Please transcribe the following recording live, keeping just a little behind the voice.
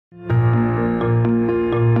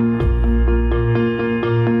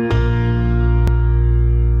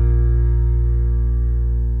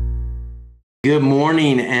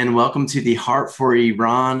morning and welcome to the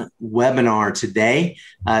Heart4Iran webinar today.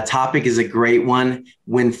 Topic is a great one,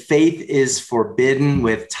 When Faith is Forbidden,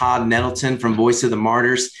 with Todd Nettleton from Voice of the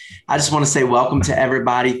Martyrs. I just want to say welcome to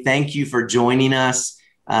everybody. Thank you for joining us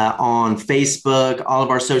on Facebook, all of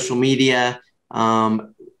our social media,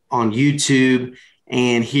 on YouTube,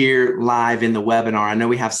 and here live in the webinar. I know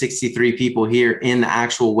we have 63 people here in the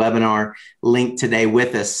actual webinar link today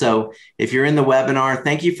with us. So if you're in the webinar,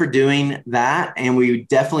 thank you for doing that. And we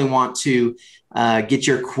definitely want to get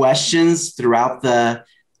your questions throughout the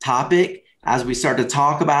topic as we start to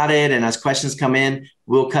talk about it. And as questions come in,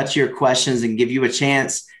 we'll cut your questions and give you a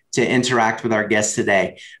chance to interact with our guests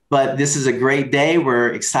today. But this is a great day.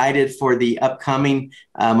 We're excited for the upcoming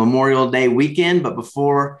Memorial Day weekend. But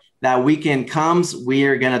before that weekend comes, we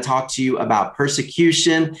are going to talk to you about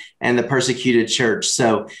persecution and the persecuted church.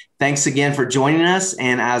 So thanks again for joining us.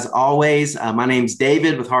 And as always, my name's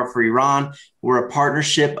David with Heart4Iran. We're a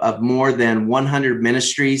partnership of more than 100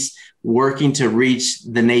 ministries working to reach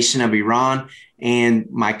the nation of Iran. And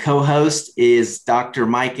my co-host is Dr.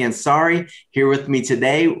 Mike Ansari here with me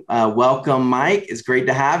today. Welcome, Mike. It's great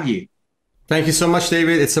to have you. Thank you so much,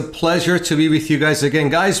 David. It's a pleasure to be with you guys again.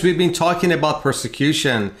 Guys, we've been talking about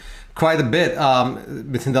persecution quite a bit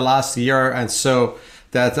within the last year, and so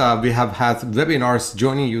that we have had webinars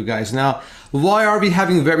joining you guys. Now, why are we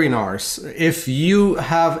having webinars? If you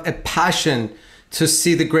have a passion to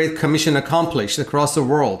see the Great Commission accomplished across the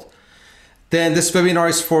world, then this webinar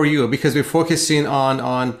is for you, because we're focusing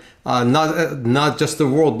on not just the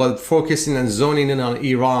world, but focusing and zoning in on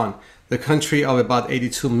Iran, the country of about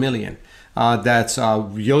 82 million. That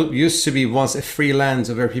used to be once a free land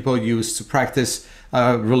where people used to practice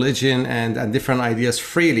religion and different ideas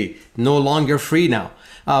freely. No longer free now.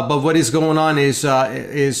 But what is going on is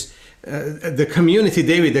the community,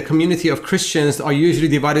 David, the community of Christians are usually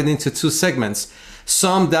divided into two segments.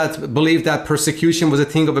 Some that believe that persecution was a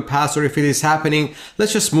thing of the past, or if it is happening,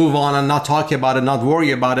 let's just move on and not talk about it, not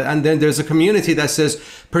worry about it. And then there's a community that says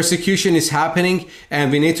persecution is happening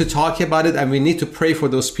and we need to talk about it and we need to pray for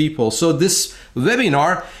those people. So this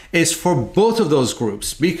webinar is for both of those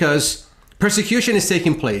groups, because persecution is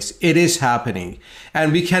taking place. It is happening,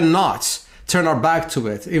 and we cannot turn our back to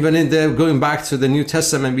it. Even in going back to the New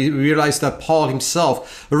Testament, we realize that Paul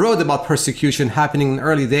himself wrote about persecution happening in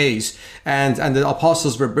early days, and the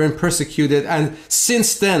apostles were being persecuted. And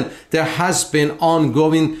since then, there has been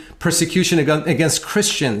ongoing persecution against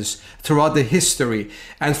Christians throughout the history.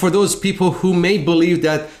 And for those people who may believe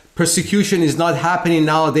that persecution is not happening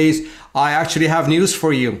nowadays, I actually have news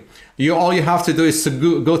for you. All you have to do is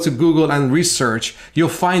to go to Google and research. You'll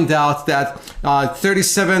find out that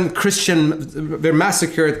 37 Christians were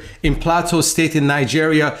massacred in Plateau State in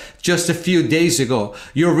Nigeria just a few days ago.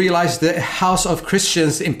 You'll realize the house of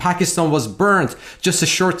Christians in Pakistan was burnt just a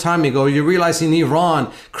short time ago. You realize in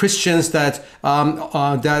Iran, Christians that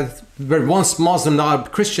were once Muslim, now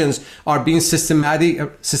Christians, are being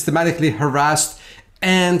systematically harassed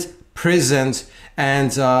and imprisoned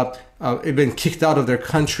and been kicked out of their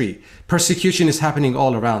country. Persecution is happening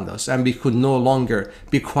all around us, and we could no longer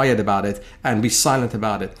be quiet about it and be silent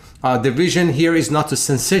about it. The vision here is not to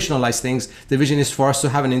sensationalize things. The vision is for us to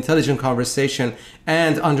have an intelligent conversation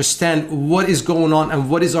and understand what is going on and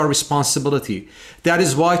what is our responsibility. That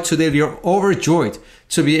is why today we are overjoyed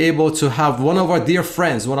to be able to have one of our dear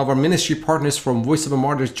friends, one of our ministry partners from Voice of the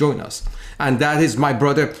Martyrs join us. And that is my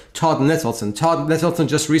brother, Todd Nettleton. Todd Nettleton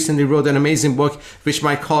just recently wrote an amazing book, which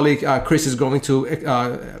my colleague Chris is going to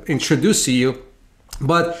introduce to you.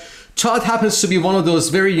 But Todd happens to be one of those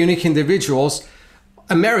very unique individuals,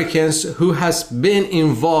 Americans, who has been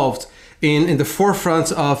involved in the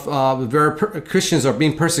forefront of where Christians are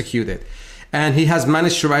being persecuted. And he has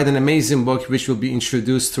managed to write an amazing book, which will be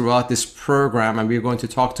introduced throughout this program, and we're going to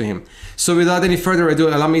talk to him. So without any further ado,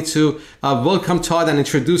 allow me to welcome Todd and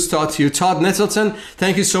introduce Todd to you. Todd Nettleton,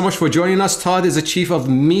 thank you so much for joining us. Todd is the Chief of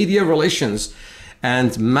Media Relations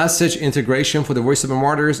and Message Integration for the Voice of the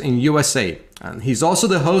Martyrs in USA. And he's also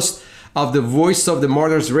the host of the Voice of the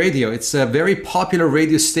Martyrs Radio. It's a very popular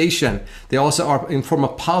radio station. They also are in form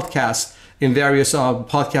of podcast in various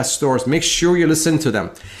podcast stores. Make sure you listen to them.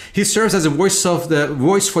 He serves as a voice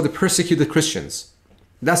for the persecuted Christians.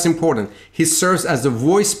 That's important. He serves as the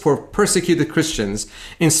voice for persecuted Christians,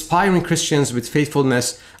 inspiring Christians with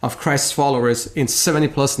faithfulness of Christ's followers in 70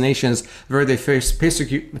 plus nations where they face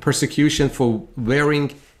persecution for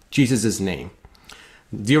wearing Jesus' name.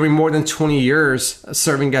 During more than 20 years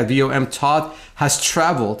serving at VOM, Todd has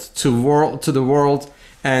traveled to the world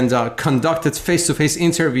and conducted face-to-face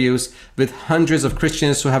interviews with hundreds of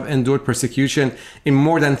Christians who have endured persecution in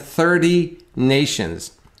more than 30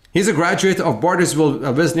 nations. He's a graduate of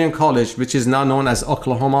Bartersville Wesleyan College, which is now known as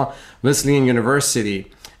Oklahoma Wesleyan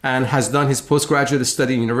University, and has done his postgraduate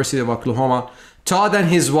study at University of Oklahoma. Todd and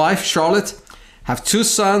his wife, Charlotte, have 2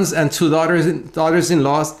 sons and 2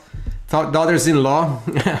 daughters-in-law.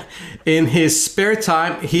 In his spare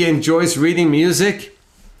time, he enjoys reading music,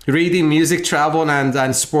 travel,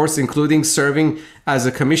 and sports, including serving as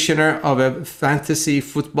a commissioner of a fantasy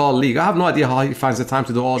football league. I have no idea how he finds the time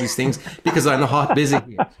to do all these things because I know how busy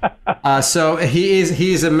he is. So he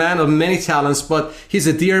is a man of many talents, but he's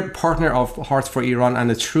a dear partner of Heart4Iran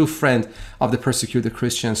and a true friend of the persecuted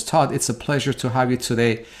Christians. Todd, it's a pleasure to have you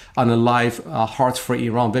today on a live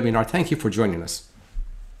Heart4Iran webinar. Thank you for joining us.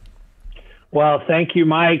 Well, thank you,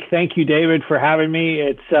 Mike. Thank you, David, for having me.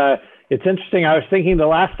 It's interesting. I was thinking the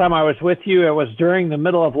last time I was with you, it was during the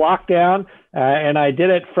middle of lockdown, and I did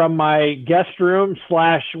it from my guest room /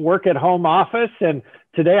 work at home office. And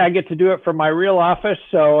today I get to do it from my real office.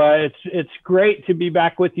 So it's great to be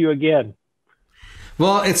back with you again.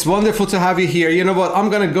 Well, it's wonderful to have you here. You know what? I'm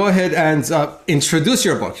going to go ahead and introduce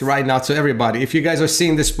your book right now to everybody. If you guys are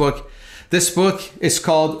seeing this book is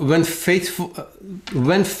called When Faith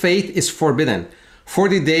is Forbidden,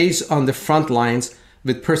 40 Days on the Front Lines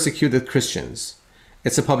with Persecuted Christians.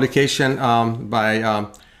 It's a publication by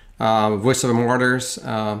Voice of the Martyrs,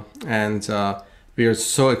 and we are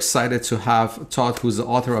so excited to have Todd, who's the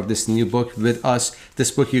author of this new book, with us.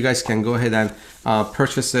 This book, you guys can go ahead and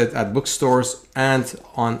purchase it at bookstores and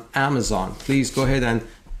on Amazon. Please go ahead and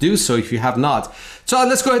do so if you have not. Todd,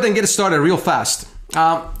 let's go ahead and get started real fast.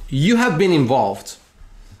 You have been involved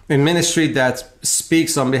in ministry that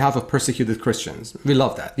speaks on behalf of persecuted Christians. We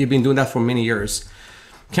love that. You've been doing that for many years.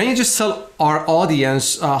 Can you just tell our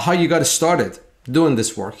audience how you got started doing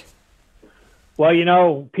this work? Well, you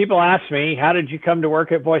know, people ask me, how did you come to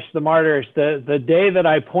work at Voice of the Martyrs? The day that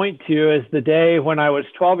I point to is the day when I was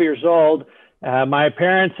 12 years old. My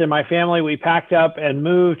parents and my family, we packed up and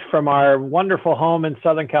moved from our wonderful home in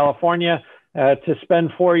Southern California to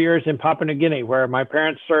spend 4 years in Papua New Guinea, where my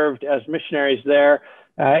parents served as missionaries there.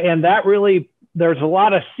 And that really, there's a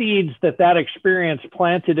lot of seeds that experience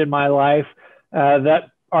planted in my life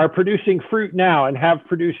that are producing fruit now and have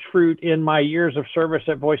produced fruit in my years of service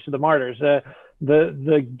at Voice of the Martyrs.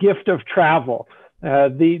 The gift of travel,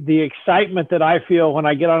 the excitement that I feel when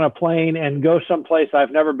I get on a plane and go someplace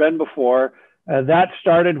I've never been before, that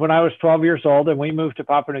started when I was 12 years old and we moved to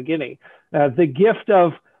Papua New Guinea. The gift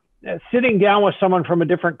of sitting down with someone from a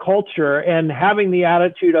different culture and having the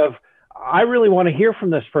attitude of, I really want to hear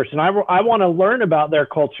from this person. I want to learn about their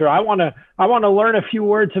culture. I want to learn a few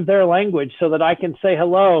words of their language so that I can say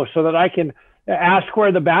hello, so that I can ask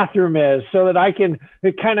where the bathroom is, so that I can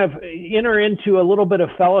kind of enter into a little bit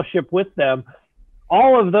of fellowship with them.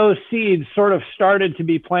 All of those seeds sort of started to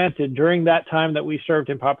be planted during that time that we served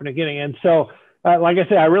in Papua New Guinea. And so, like I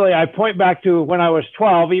say, I point back to when I was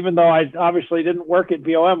 12, even though I obviously didn't work at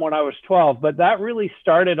VOM when I was 12, but that really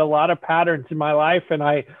started a lot of patterns in my life. And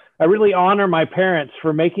I really honor my parents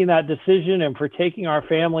for making that decision and for taking our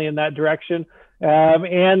family in that direction.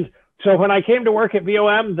 And so when I came to work at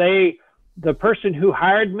VOM, the person who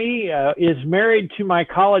hired me is married to my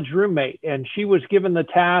college roommate, and she was given the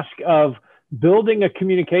task of building a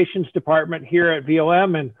communications department here at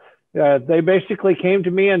VOM. And they basically came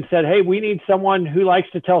to me and said, hey, we need someone who likes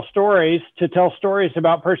to tell stories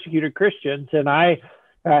about persecuted Christians. And I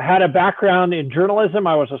had a background in journalism.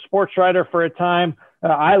 I was a sports writer for a time.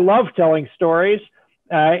 I love telling stories,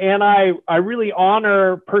 and I really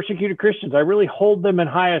honor persecuted Christians. I really hold them in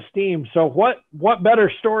high esteem. So what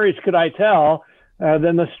better stories could I tell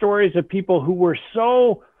than the stories of people who were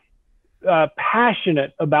so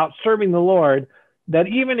passionate about serving the Lord that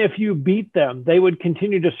even if you beat them, they would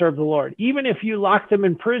continue to serve the Lord. Even if you locked them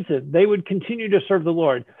in prison, they would continue to serve the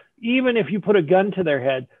Lord. Even if you put a gun to their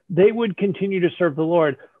head, they would continue to serve the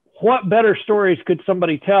Lord. What better stories could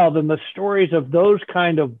somebody tell than the stories of those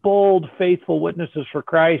kind of bold, faithful witnesses for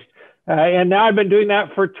Christ? And now I've been doing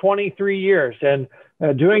that for 23 years and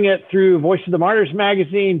doing it through Voice of the Martyrs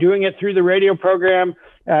magazine, doing it through the radio program,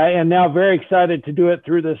 and now very excited to do it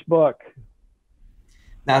through this book.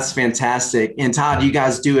 That's fantastic. And Todd, you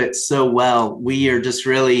guys do it so well. We are just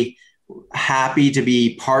really happy to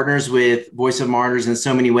be partners with Voice of Martyrs in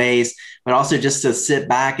so many ways, but also just to sit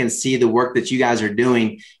back and see the work that you guys are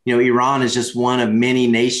doing. You know, Iran is just one of many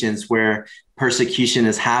nations where persecution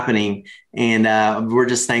is happening. And we're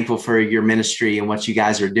just thankful for your ministry and what you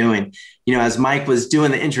guys are doing. You know, as Mike was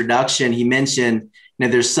doing the introduction, he mentioned, you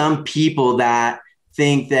know, there's some people that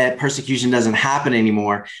think that persecution doesn't happen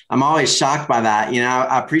anymore. I'm always shocked by that. You know,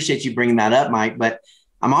 I appreciate you bringing that up, Mike, but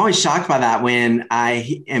I'm always shocked by that when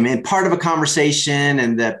I am in part of a conversation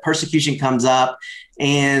and the persecution comes up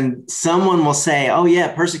and someone will say, oh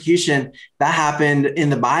yeah, persecution, that happened in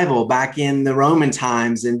the Bible back in the Roman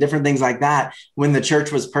times and different things like that when the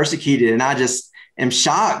church was persecuted. And I just am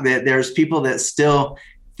shocked that there's people that still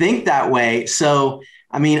think that way. So,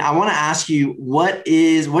 I mean, I want to ask you, what do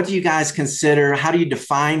you guys consider? How do you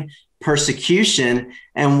define persecution,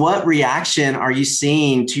 and what reaction are you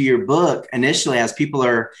seeing to your book initially as people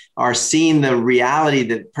are seeing the reality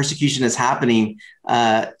that persecution is happening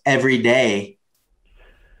every day?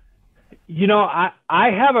 You know, I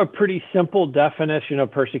have a pretty simple definition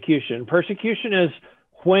of persecution. Persecution is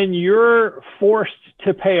when you're forced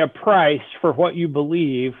to pay a price for what you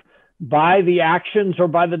believe by the actions or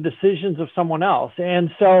by the decisions of someone else. And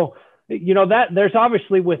so, you know, that there's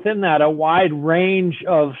obviously within that a wide range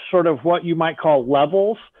of sort of what you might call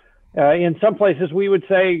levels. In some places, we would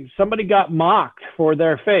say somebody got mocked for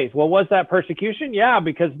their faith. Well, was that persecution? Yeah,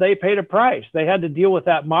 because they paid a price. They had to deal with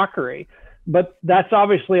that mockery. But that's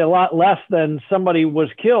obviously a lot less than somebody was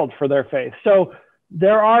killed for their faith. So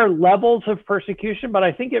there are levels of persecution, but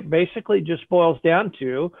I think it basically just boils down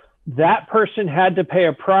to that person had to pay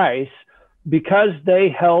a price because they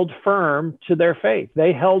held firm to their faith.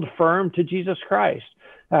 They held firm to Jesus Christ.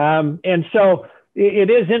 And so it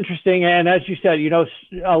is interesting. And as you said, you know,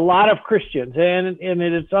 a lot of Christians, and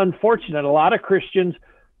it's unfortunate, a lot of Christians,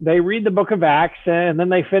 they read the book of Acts and then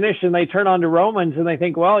they finish and they turn on to Romans and they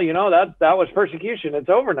think, well, you know, that was persecution. It's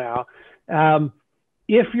over now.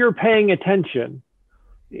 If you're paying attention,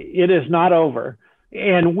 it is not over.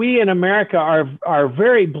 And we in America are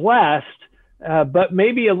very blessed, but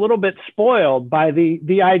maybe a little bit spoiled by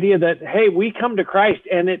the idea that, hey, we come to Christ,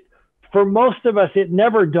 and for most of us, it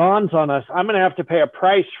never dawns on us, I'm going to have to pay a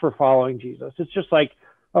price for following Jesus. It's just like,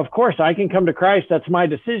 of course, I can come to Christ. That's my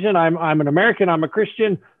decision. I'm an American. I'm a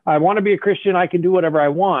Christian. I want to be a Christian. I can do whatever I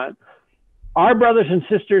want. Our brothers and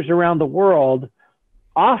sisters around the world,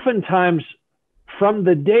 oftentimes from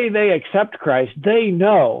the day they accept Christ, they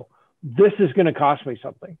know this is going to cost me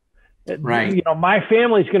something. Right. You know, my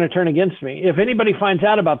family's going to turn against me. If anybody finds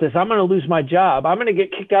out about this, I'm going to lose my job. I'm going to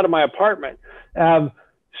get kicked out of my apartment.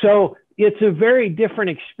 So it's a very different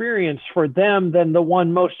experience for them than the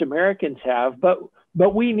one most Americans have.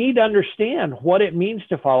 But we need to understand what it means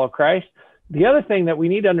to follow Christ. The other thing that we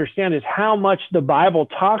need to understand is how much the Bible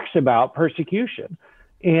talks about persecution.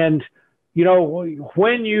 And, you know,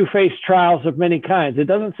 when you face trials of many kinds, it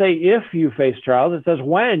doesn't say if you face trials, it says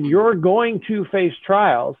when you're going to face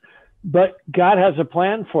trials. But God has a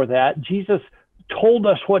plan for that. Jesus told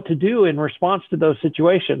us what to do in response to those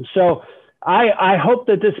situations. So I hope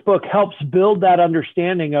that this book helps build that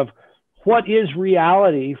understanding of what is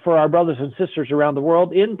reality for our brothers and sisters around the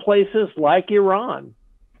world in places like Iran.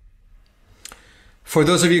 For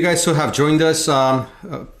those of you guys who have joined us,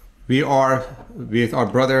 we are with our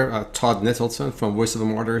brother Todd Nettleton from Voice of the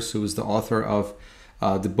Martyrs, who is the author of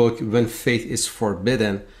the book When Faith is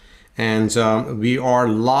Forbidden. And we are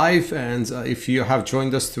live, and if you have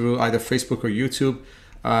joined us through either Facebook or YouTube,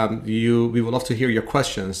 we would love to hear your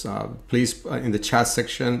questions. Please, in the chat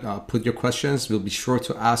section, put your questions. We'll be sure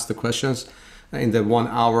to ask the questions in the 1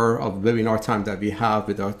 hour of webinar time that we have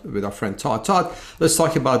with our friend Todd. Todd, let's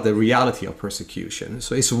talk about the reality of persecution.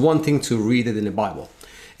 So it's one thing to read it in the Bible.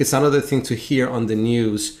 It's another thing to hear on the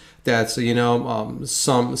news that, you know,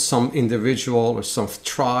 some individual or some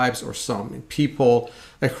tribes or some people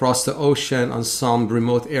across the ocean on some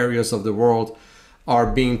remote areas of the world are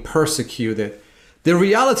being persecuted. The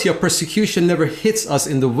reality of persecution never hits us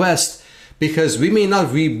in the West because we may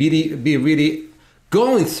not be really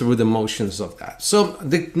going through the motions of that. So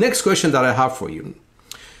the next question that I have for you,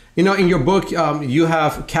 you know, in your book, you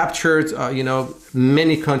have captured, you know,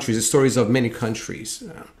 many countries, the stories of many countries.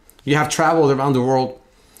 You have traveled around the world,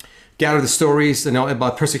 gathered the stories, you know,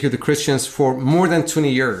 about persecuted Christians for more than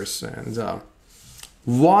 20 years. And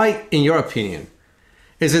why, in your opinion,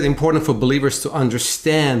 is it important for believers to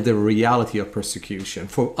understand the reality of persecution,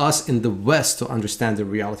 for us in the West to understand the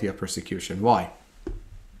reality of persecution? Why?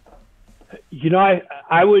 You know,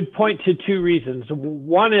 I would point to two reasons.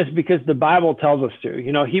 One is because the Bible tells us to.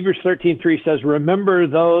 You know, Hebrews 13:3 says, remember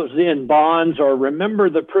those in bonds, or remember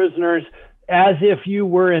the prisoners as if you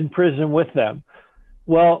were in prison with them.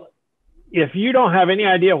 Well, if you don't have any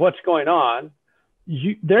idea what's going on,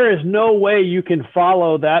 there is no way you can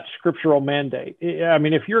follow that scriptural mandate. I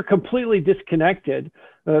mean, if you're completely disconnected,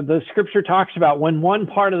 the scripture talks about when one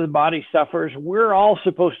part of the body suffers, we're all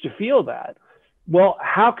supposed to feel that. Well,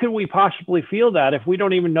 how can we possibly feel that if we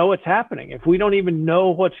don't even know what's happening, if we don't even know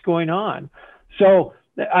what's going on? So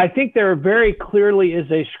I think there very clearly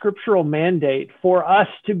is a scriptural mandate for us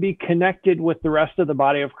to be connected with the rest of the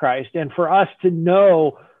body of Christ and for us to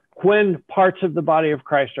know when parts of the body of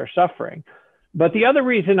Christ are suffering. But the other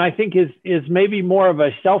reason I think is maybe more of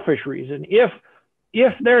a selfish reason.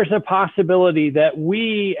 If there's a possibility that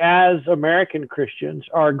we as American Christians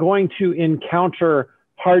are going to encounter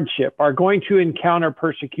hardship, are going to encounter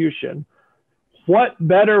persecution, what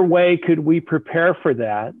better way could we prepare for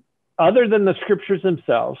that other than the scriptures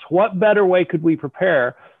themselves? What better way could we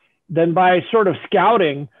prepare than by sort of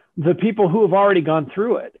scouting the people who have already gone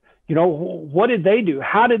through it? You know, what did they do?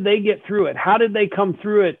 How did they get through it? How did they come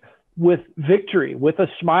through it with victory, with a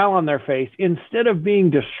smile on their face, instead of being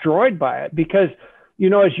destroyed by it? Because, you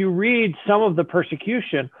know, as you read some of the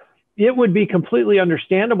persecution, it would be completely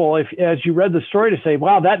understandable if, as you read the story, to say,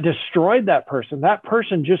 wow, that destroyed that person. That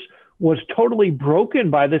person just was totally broken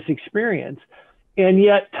by this experience. And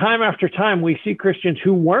yet, time after time, we see Christians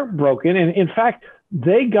who weren't broken. And in fact,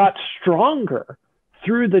 they got stronger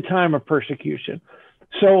through the time of persecution.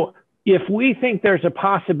 So if we think there's a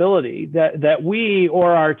possibility that we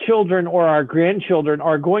or our children or our grandchildren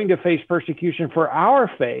are going to face persecution for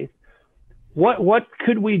our faith, what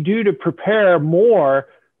could we do to prepare more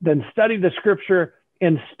than study the scripture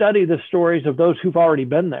and study the stories of those who've already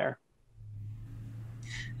been there?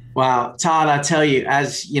 Wow, Todd, I tell you,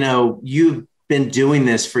 as you know, you've been doing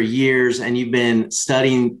this for years and you've been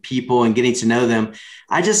studying people and getting to know them.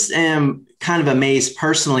 I just am kind of amazed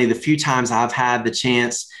personally the few times I've had the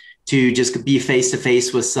chance to just be face to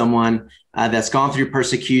face with someone that's gone through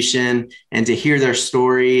persecution and to hear their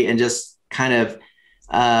story and just kind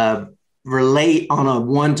of relate on a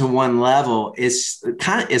one-to-one level is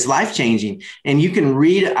life-changing. And you can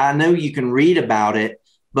read, I know you can read about it,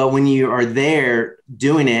 but when you are there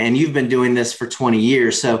doing it, and you've been doing this for 20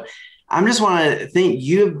 years. So I'm just want to think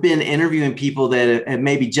you've been interviewing people that have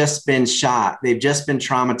maybe just been shot. They've just been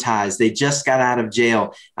traumatized. They just got out of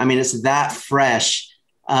jail. I mean, it's that fresh.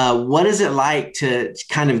 What is it like to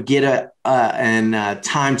kind of get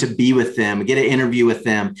time to be with them, get an interview with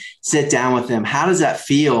them, sit down with them? How does that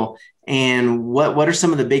feel? And what are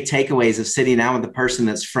some of the big takeaways of sitting down with a person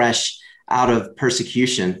that's fresh out of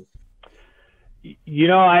persecution? You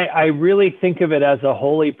know, I really think of it as a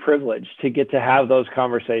holy privilege to get to have those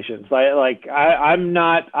conversations. I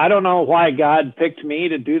don't know why God picked me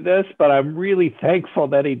to do this, but I'm really thankful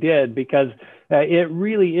that he did, because it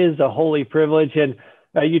really is a holy privilege. And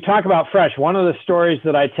you talk about fresh. One of the stories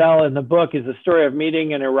that I tell in the book is the story of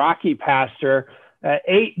meeting an Iraqi pastor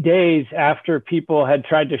 8 days after people had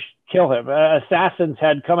tried to kill him. Assassins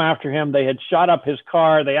had come after him. They had shot up his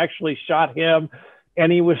car. They actually shot him.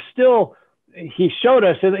 And he showed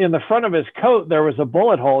us in the front of his coat, there was a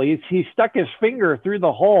bullet hole. He stuck his finger through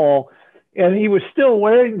the hole, and he was still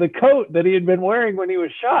wearing the coat that he had been wearing when he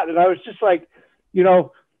was shot. And I was just like, you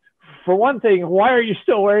know, for one thing, why are you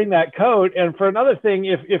still wearing that coat? And for another thing,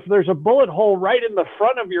 if there's a bullet hole right in the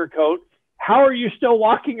front of your coat, how are you still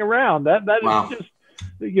walking around? That wow. Is just,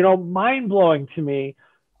 you know, mind-blowing to me.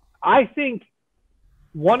 I think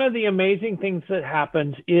one of the amazing things that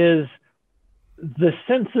happens is the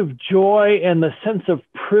sense of joy and the sense of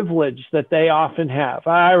privilege that they often have.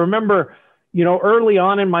 I remember, you know, early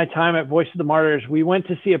on in my time at Voice of the Martyrs, we went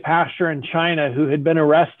to see a pastor in China who had been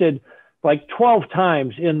arrested like 12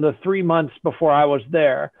 times in the 3 months before I was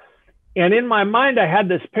there. And in my mind, I had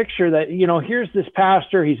this picture that, you know, here's this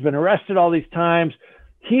pastor, he's been arrested all these times.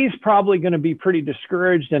 He's probably going to be pretty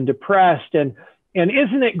discouraged and depressed. And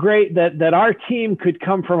isn't it great that our team could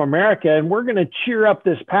come from America and we're going to cheer up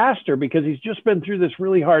this pastor because he's just been through this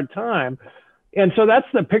really hard time. And so that's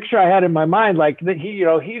the picture I had in my mind, like that he's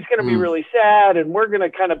going to be really sad and we're going to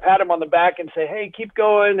kind of pat him on the back and say, hey, keep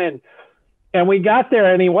going. And we got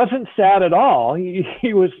there and he wasn't sad at all.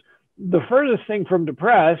 He was the furthest thing from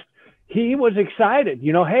depressed. He was excited,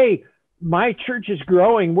 you know, hey, my church is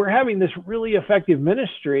growing. We're having this really effective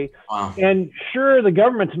ministry. Wow. And sure, the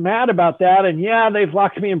government's mad about that. And yeah, they've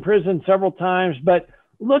locked me in prison several times, but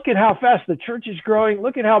look at how fast the church is growing.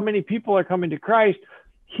 Look at how many people are coming to Christ.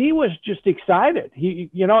 He was just excited.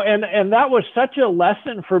 And that was such a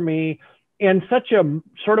lesson for me and such a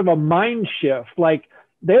sort of a mind shift. Like,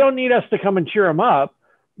 they don't need us to come and cheer them up.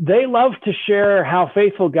 They love to share how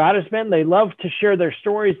faithful God has been. They love to share their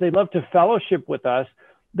stories. They love to fellowship with us.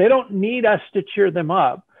 They don't need us to cheer them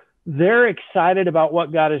up. They're excited about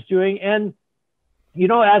what God is doing. And, you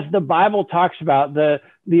know, as the Bible talks about,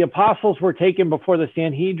 the apostles were taken before the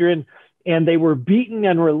Sanhedrin and they were beaten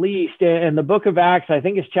and released. And the book of Acts, I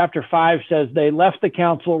think it's chapter 5, says they left the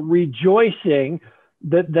council rejoicing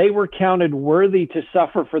that they were counted worthy to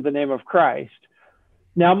suffer for the name of Christ.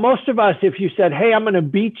 Now, most of us, if you said, hey, I'm going to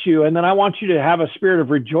beat you, and then I want you to have a spirit of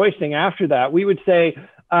rejoicing after that, we would say,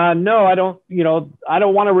 no, I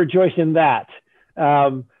don't want to rejoice in that.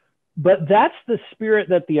 But that's the spirit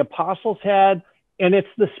that the apostles had. And it's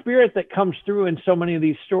the spirit that comes through in so many of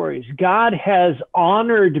these stories. God has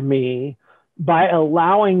honored me by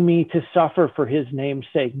allowing me to suffer for his name's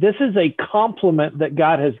sake. This is a compliment that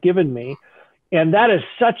God has given me. And that is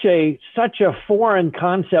such a foreign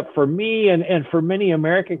concept for me and for many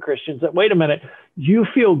American Christians that, wait a minute, you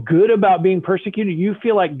feel good about being persecuted. You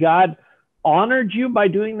feel like God honored you by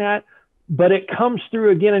doing that. But it comes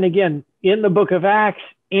through again and again in the book of Acts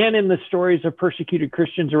and in the stories of persecuted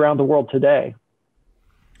Christians around the world today.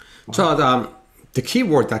 So the key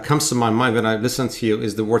word that comes to my mind when I listen to you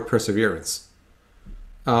is the word perseverance.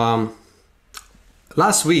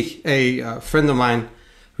 Last week, a friend of mine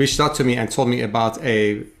reached out to me and told me about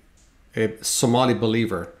a Somali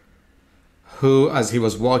believer who, as he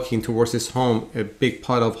was walking towards his home, a big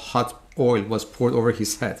pot of hot oil was poured over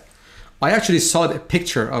his head. I actually saw a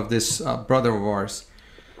picture of this brother of ours.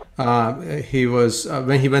 He was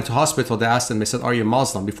when he went to hospital, they asked him, they said, "Are you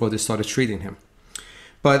Muslim?" before they started treating him.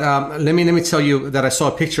 But let me tell you that I saw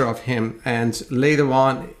a picture of him, and later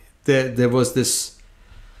on, there was this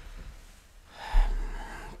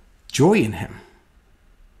joy in him.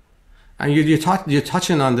 And you're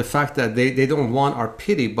touching on the fact that they don't want our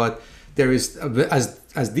pity, but there is,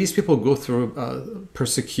 as these people go through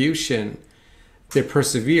persecution, they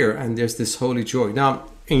persevere, and there's this holy joy. Now,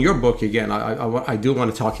 in your book, again, I do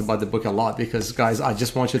want to talk about the book a lot, because, guys, I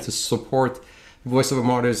just want you to support Voice of the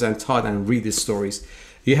Martyrs and Todd and read these stories.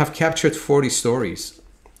 You have captured 40 stories.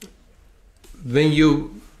 When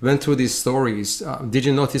you went through these stories, did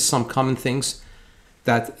you notice some common things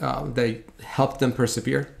that they helped them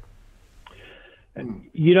persevere?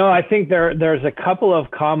 You know, I think there's a couple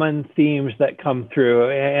of common themes that come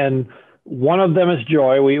through, and one of them is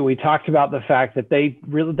joy. We talked about the fact that they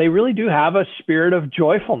really do have a spirit of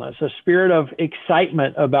joyfulness, a spirit of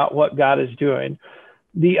excitement about what God is doing.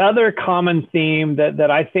 The other common theme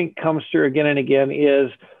that I think comes through again and again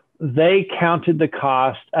is they counted the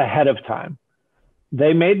cost ahead of time.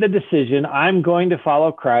 They made the decision, I'm going to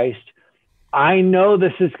follow Christ. I know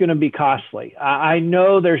this is going to be costly. I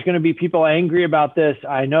know there's going to be people angry about this.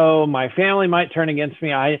 I know my family might turn against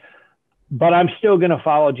me, but I'm still going to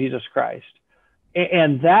follow Jesus Christ.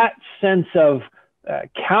 And that sense of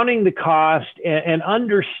counting the cost and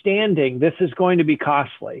understanding this is going to be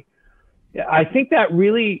costly, I think that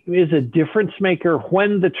really is a difference maker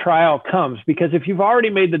when the trial comes, because if you've already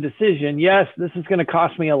made the decision, yes, this is going to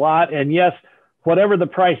cost me a lot, and yes, whatever the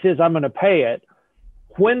price is, I'm going to pay it.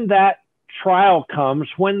 When that trial comes,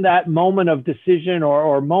 when that moment of decision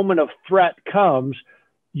or moment of threat comes,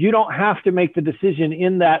 you don't have to make the decision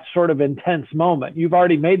in that sort of intense moment. You've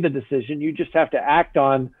already made the decision. You just have to act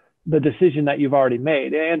on the decision that you've already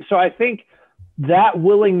made. And so I think that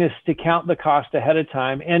willingness to count the cost ahead of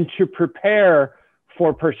time and to prepare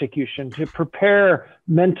for persecution, to prepare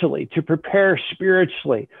mentally, to prepare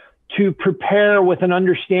spiritually, to prepare with an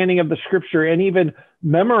understanding of the scripture and even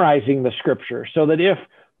memorizing the scripture, so that if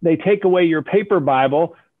they take away your paper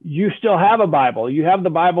Bible, you still have a Bible. You have the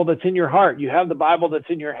Bible that's in your heart. You have the Bible that's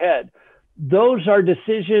in your head. Those are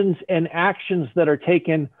decisions and actions that are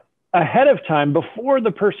taken ahead of time before the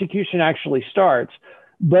persecution actually starts.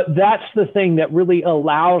 But that's the thing that really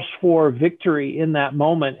allows for victory in that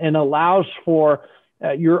moment and allows for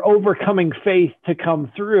your overcoming faith to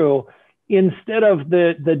come through, instead of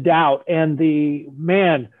the doubt and the,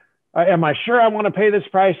 man, am I sure I want to pay this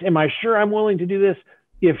price? Am I sure I'm willing to do this?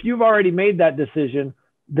 If you've already made that decision,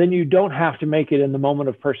 then you don't have to make it in the moment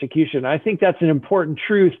of persecution. I think that's an important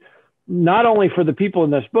truth, not only for the people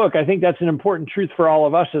in this book. I think that's an important truth for all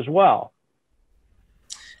of us as well.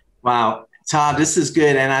 Wow. Todd, this is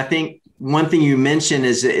good. And I think one thing you mentioned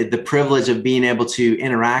is the privilege of being able to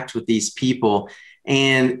interact with these people.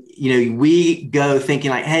 And, we go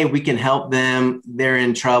thinking like, hey, we can help them. They're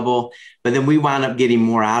in trouble. But then we wind up getting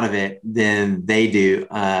more out of it than they do.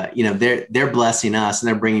 They're blessing us and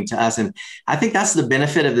they're bringing to us. And I think that's the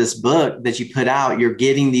benefit of this book that you put out. You're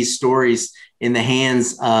getting these stories in the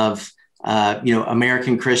hands of,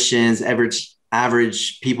 American Christians,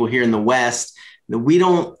 average people here in the West. We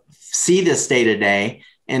don't see this day to day.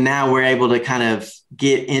 And now we're able to kind of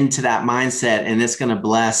get into that mindset, and it's going to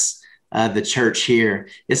bless the church here.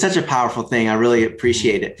 It's such a powerful thing. I really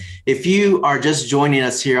appreciate it. If you are just joining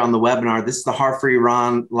us here on the webinar, this is the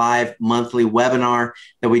Heart4Iran live monthly webinar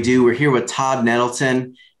that we do. We're here with Todd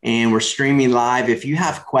Nettleton, and we're streaming live. If you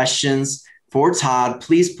have questions for Todd,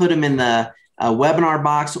 please put them in the webinar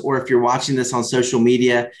box, or if you're watching this on social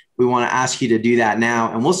media, we want to ask you to do that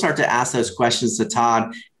now. And we'll start to ask those questions to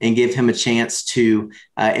Todd and give him a chance to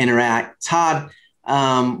interact. Todd,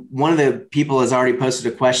 one of the people has already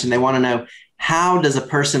posted a question. They want to know, how does a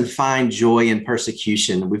person find joy in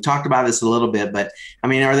persecution? We've talked about this a little bit, but I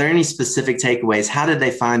mean, are there any specific takeaways? How did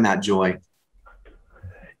they find that joy?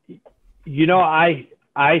 You know, I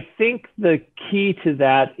think the key to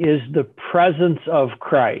that is the presence of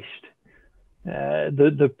Christ,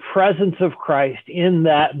 the presence of Christ in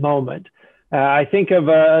that moment. I think of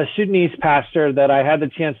a Sudanese pastor that I had the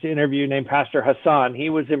chance to interview named Pastor Hassan.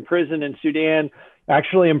 He was in prison in Sudan,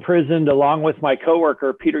 actually imprisoned along with my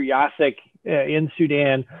coworker, Peter Yasik, in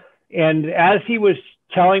Sudan. And as he was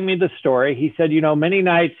telling me the story, he said, you know, many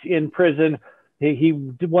nights in prison, he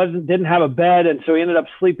didn't have a bed. And so he ended up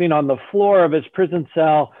sleeping on the floor of his prison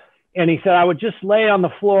cell. And he said, I would just lay on the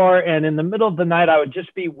floor, and in the middle of the night, I would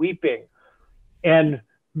just be weeping. And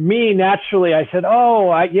me, naturally, I said,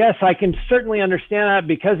 yes, I can certainly understand that,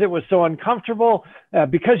 because it was so uncomfortable,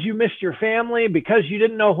 because you missed your family, because you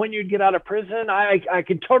didn't know when you'd get out of prison. I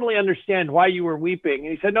can totally understand why you were weeping.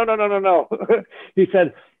 And he said, no. He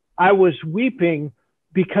said, I was weeping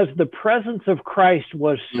because the presence of Christ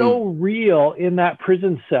was so real in that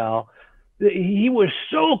prison cell. He was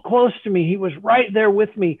so close to me. He was right there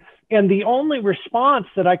with me. And the only response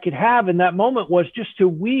that I could have in that moment was just to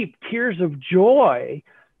weep tears of joy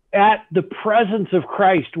at the presence of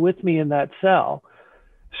Christ with me in that cell.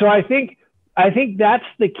 So I think that's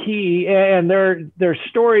the key. And there's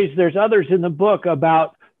stories, there's others in the book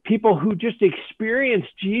about people who just experienced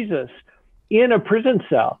Jesus in a prison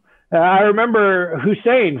cell. I remember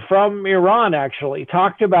Hussein from Iran actually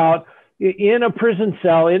talked about in a prison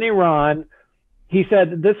cell in Iran. He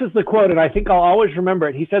said, this is the quote, and I think I'll always remember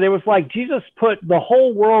it. He said, it was like Jesus put the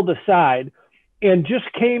whole world aside and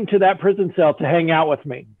just came to that prison cell to hang out with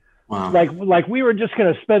me. Wow. Like we were just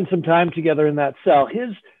going to spend some time together in that cell.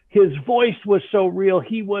 His voice was so real.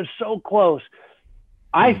 He was so close.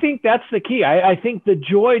 I think that's the key. I think the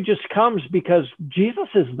joy just comes because Jesus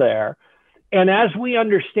is there. And as we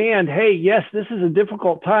understand, hey, yes, this is a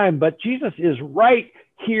difficult time, but Jesus is right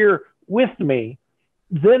here with me,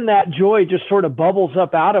 then that joy just sort of bubbles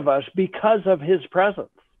up out of us because of his presence.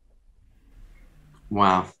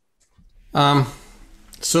 Wow.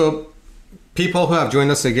 So people who have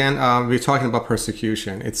joined us again, we're talking about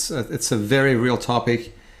persecution. It's a very real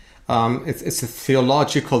topic. It's a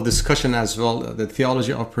theological discussion as well, the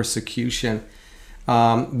theology of persecution.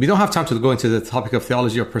 We don't have time to go into the topic of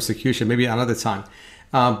theology of persecution, maybe another time.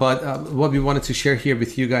 But what we wanted to share here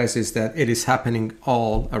with you guys is that it is happening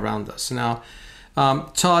all around us. Now,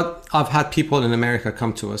 Todd, I've had people in America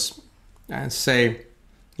come to us and say,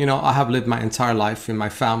 you know, I have lived my entire life in my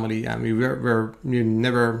family, and we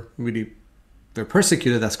never really were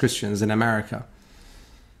persecuted as Christians in America.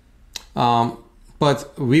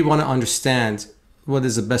 But we want to understand what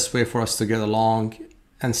is the best way for us to get along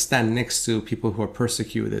and stand next to people who are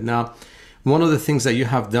persecuted. Now, one of the things that you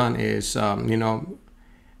have done is,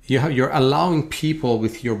 you're allowing people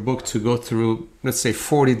with your book to go through, let's say,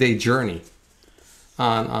 40-day journey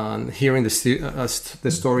on hearing the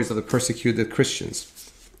stories of the persecuted Christians.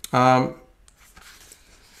 I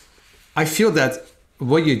feel that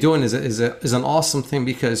what you're doing is an awesome thing,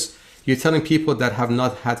 because you're telling people that have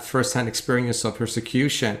not had firsthand experience of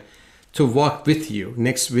persecution to walk with you,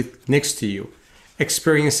 next to you,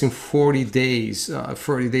 experiencing 40 days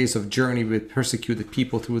of journey with persecuted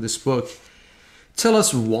people through this book. Tell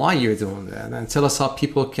us why you're doing that, and tell us how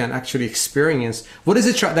people can actually experience. What is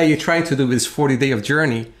it that you're trying to do with this 40-day of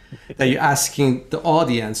journey that you're asking the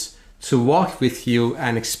audience to walk with you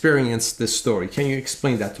and experience this story? Can you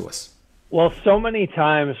explain that to us? Well, so many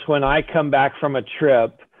times when I come back from a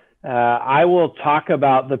trip, I will talk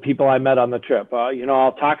about the people I met on the trip.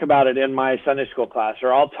 I'll talk about it in my Sunday school class,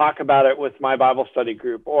 or I'll talk about it with my Bible study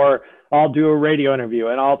group, or I'll do a radio interview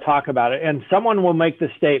and I'll talk about it. And someone will make the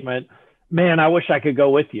statement, man, I wish I could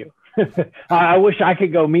go with you. I wish I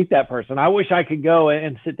could go meet that person. I wish I could go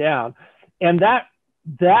and sit down. And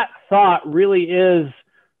that thought really is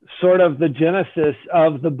sort of the genesis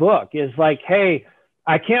of the book, is like, hey,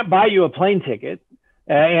 I can't buy you a plane ticket.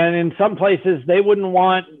 And in some places, they wouldn't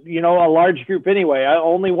want, a large group anyway.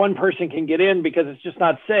 Only one person can get in because it's just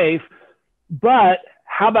not safe. But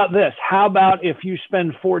how about this? How about if you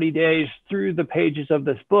spend 40 days through the pages of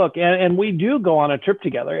this book, and we do go on a trip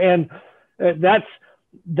together? And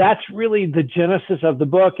that's really the genesis of the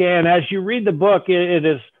book. And as you read the book, it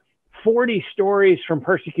is 40 stories from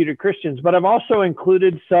persecuted Christians. But I've also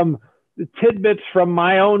included some tidbits from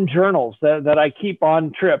my own journals that I keep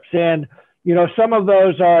on trips. And some of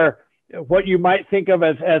those are what you might think of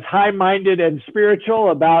as high-minded and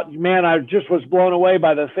spiritual about, man, I just was blown away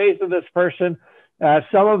by the faith of this person.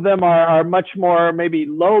 Some of them are much more maybe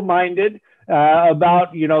low-minded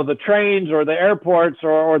about, the trains or the airports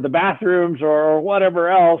or the bathrooms or whatever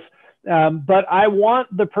else. But I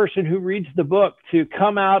want the person who reads the book to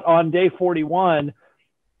come out on day 41.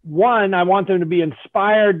 One, I want them to be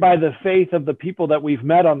inspired by the faith of the people that we've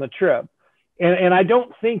met on the trip. And I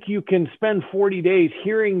don't think you can spend 40 days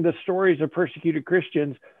hearing the stories of persecuted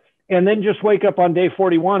Christians and then just wake up on day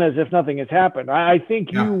 41 as if nothing has happened. I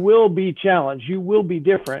think you will be challenged. You will be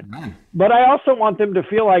different. Man. But I also want them to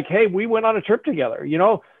feel like, hey, we went on a trip together.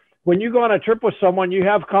 When you go on a trip with someone, you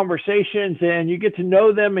have conversations and you get to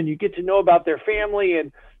know them and you get to know about their family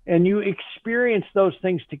and you experience those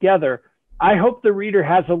things together. I hope the reader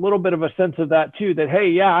has a little bit of a sense of that too, that, hey,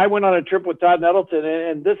 yeah, I went on a trip with Todd Nettleton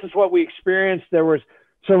and this is what we experienced. There was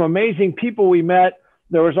some amazing people we met.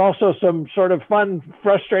 There was also some sort of fun,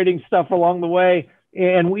 frustrating stuff along the way,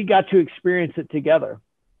 and we got to experience it together.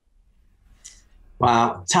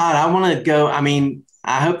 Wow. Todd, I want to go,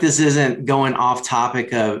 I hope this isn't going off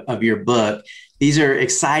topic of your book. These are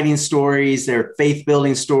exciting stories. They're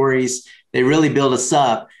faith-building stories. They really build us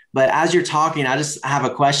up. But as you're talking, I just have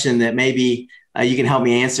a question that maybe you can help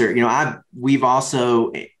me answer. We've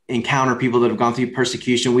also encountered people that have gone through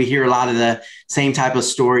persecution. We hear a lot of the same type of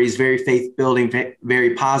stories, very faith-building,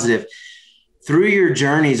 very positive. Through your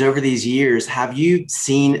journeys over these years, have you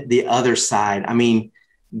seen the other side?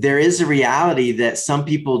 There is a reality that some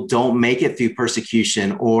people don't make it through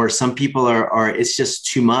persecution, or some people are it's just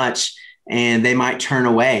too much and they might turn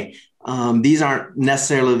away. These aren't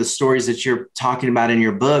necessarily the stories that you're talking about in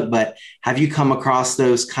your book, but have you come across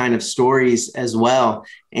those kind of stories as well?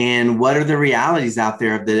 And what are the realities out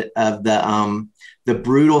there of the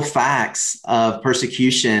brutal facts of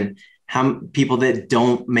persecution? How people that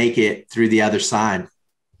don't make it through the other side?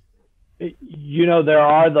 There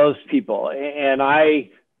are those people, and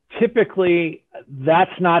typically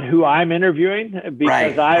that's not who I'm interviewing,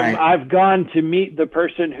 because I've gone to meet the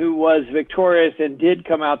person who was victorious and did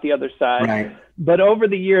come out the other side. Right. But over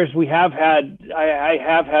the years, I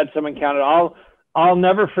have had some encounters. I'll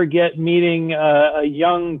never forget meeting a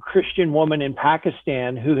young Christian woman in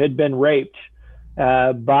Pakistan who had been raped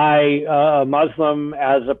by a Muslim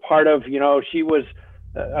as a part of, she was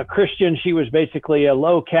a Christian. She was basically a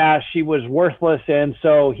low caste. She was worthless. And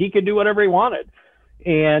so he could do whatever he wanted.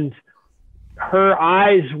 And her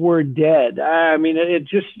eyes were dead.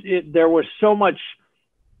 There was so much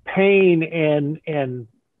pain and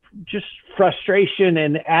just frustration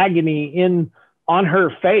and agony on her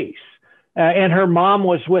face. And her mom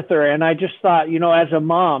was with her. And I just thought, as a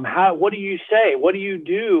mom, what do you say? What do you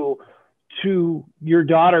do to your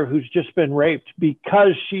daughter who's just been raped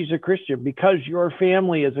because she's a Christian, because your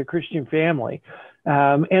family is a Christian family?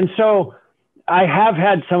 And so I have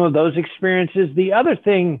had some of those experiences. The other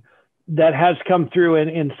thing that has come through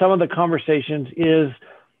in some of the conversations is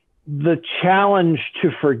the challenge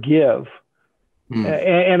to forgive.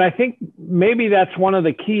 And I think maybe that's one of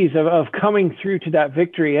the keys of coming through to that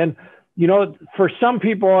victory. And, for some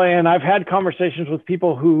people, and I've had conversations with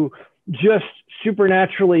people who just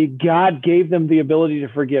supernaturally, God gave them the ability to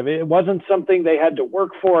forgive. It wasn't something they had to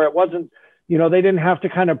work for. It wasn't, they didn't have to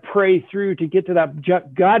kind of pray through to get to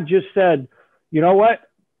that. God just said, you know what,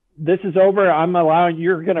 this is over.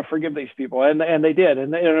 You're going to forgive these people. And they did.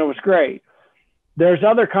 And it was great. There's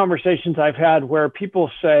other conversations I've had where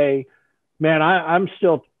people say, man,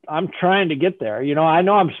 I'm trying to get there. I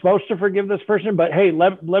know I'm supposed to forgive this person, but hey,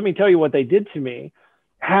 let me tell you what they did to me.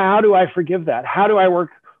 How do I forgive that? How do I work?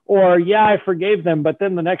 Or, yeah, I forgave them, but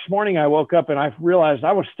then the next morning I woke up and I realized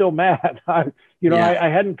I was still mad. I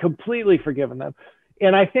hadn't completely forgiven them.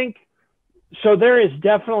 And I think, so there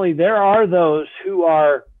are those who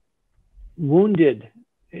are wounded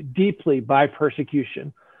deeply by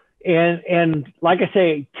persecution. And like I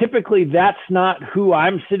say, typically that's not who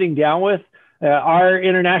I'm sitting down with. Our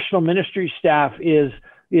international ministry staff is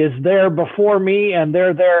there before me, and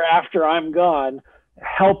they're there after I'm gone,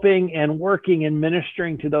 helping and working and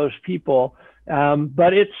ministering to those people.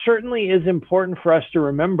 But it certainly is important for us to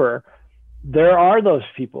remember there are those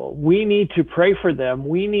people. We need to pray for them.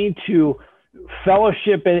 We need to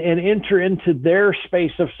fellowship and enter into their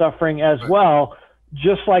space of suffering as well,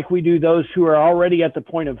 just like we do those who are already at the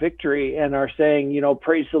point of victory and are saying,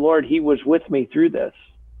 praise the Lord, he was with me through this.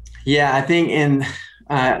 Yeah, I think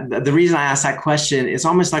the reason I asked that question, it's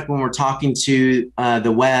almost like when we're talking to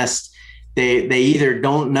the West, they either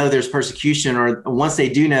don't know there's persecution, or once they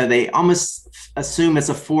do know, they almost assume it's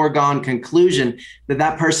a foregone conclusion that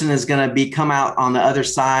that person is going to be come out on the other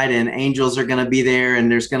side and angels are going to be there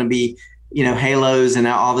and there's going to be, halos and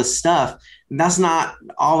all this stuff. That's not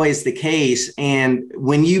always the case. And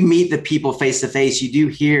when you meet the people face to face, you do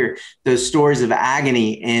hear those stories of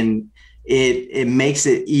agony, and it makes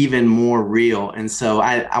it even more real. And so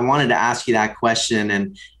I wanted to ask you that question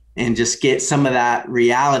and just get some of that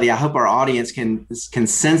reality. I hope our audience can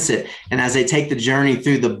sense it. And as they take the journey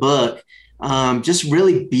through the book, just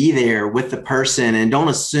really be there with the person and don't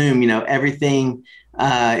assume, everything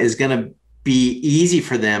is going to be easy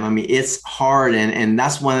for them. I mean, it's hard. And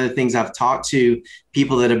that's one of the things I've talked to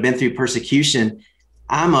people that have been through persecution.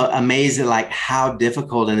 I'm amazed at like how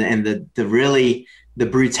difficult and the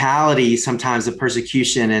brutality sometimes of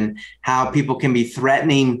persecution and how people can be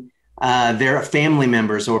threatening their family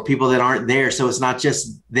members or people that aren't there. So it's not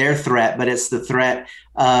just their threat, but it's the threat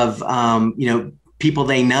of, people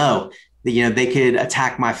they know. They could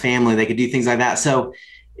attack my family. They could do things like that. So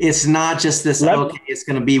it's not just this, it's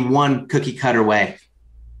going to be one cookie cutter way.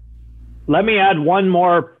 Let me add one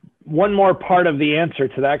more part of the answer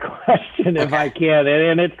to that question, if I can.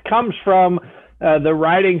 And it comes from the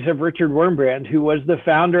writings of Richard Wurmbrand, who was the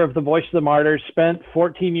founder of the Voice of the Martyrs, spent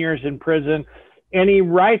 14 years in prison. And he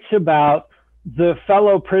writes about the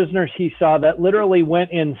fellow prisoners he saw that literally went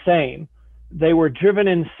insane. They were driven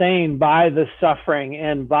insane by the suffering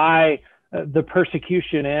and by the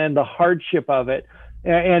persecution and the hardship of it.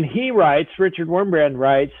 And Richard Wurmbrand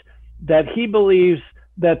writes, that he believes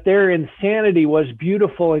that their insanity was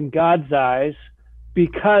beautiful in God's eyes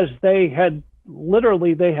because they had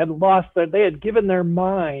given their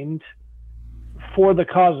mind for the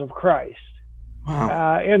cause of Christ.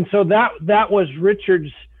 Wow. And so that was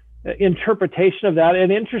Richard's interpretation of that.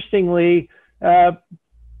 And interestingly,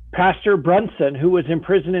 Pastor Brunson, who was in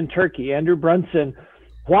prison in Turkey, Andrew Brunson,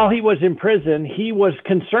 while he was in prison, he was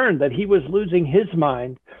concerned that he was losing his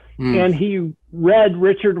mind. And he read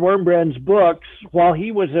Richard Wurmbrand's books while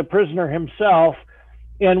he was a prisoner himself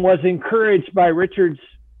and was encouraged by Richard's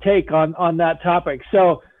take on that topic.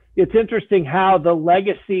 So it's interesting how the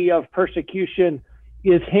legacy of persecution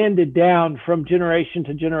is handed down from generation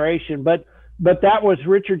to generation. But that was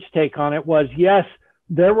Richard's take on it, was yes,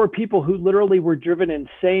 there were people who literally were driven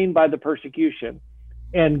insane by the persecution.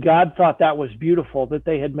 And God thought that was beautiful, that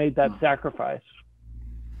they had made that sacrifice.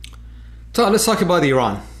 So let's talk about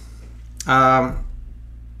Iran.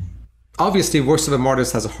 Obviously, Voice of the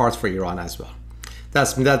Martyrs has a heart for Iran as well.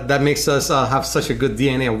 That makes us have such a good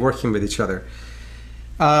DNA of working with each other.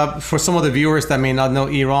 For some of the viewers that may not know,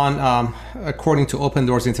 Iran, according to Open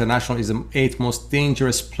Doors International, is the 8th most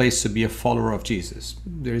dangerous place to be a follower of Jesus.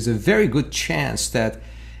 There is a very good chance that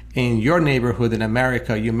in your neighborhood in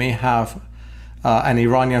America, you may have an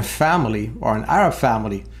Iranian family or an Arab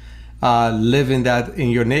family living in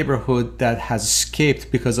your neighborhood that has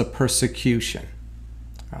escaped because of persecution.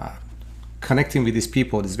 Connecting with these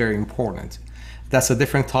people is very important. That's a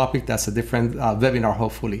different topic. That's a different webinar,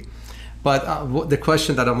 hopefully. But the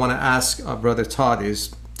question that I want to ask Brother Todd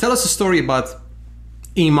is, tell us a story about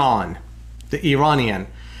Iman, the Iranian,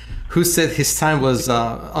 who said his time was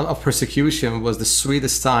of persecution was the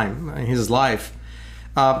sweetest time in his life.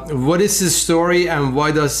 What is his story, and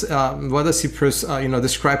why does he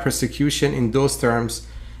describe persecution in those terms?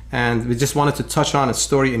 And we just wanted to touch on a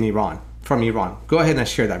story from Iran. Go ahead and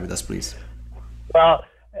share that with us, please. Well,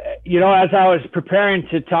 as I was preparing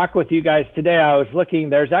to talk with you guys today, I was looking,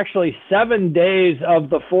 there's actually 7 days of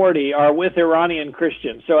the 40 are with Iranian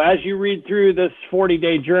Christians. So as you read through this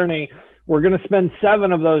 40-day journey, we're going to spend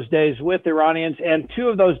 7 of those days with Iranians, and 2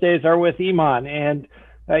 of those days are with Iman. And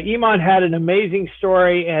Iman had an amazing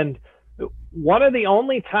story, and one of the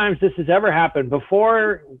only times this has ever happened,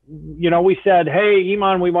 before, we said, hey,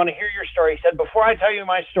 Iman, we want to hear your story. He said, before I tell you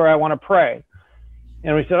my story, I want to pray.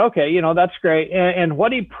 And we said, okay, that's great. And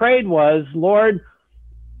what he prayed was, Lord,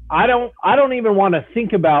 I don't even want to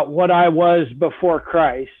think about what I was before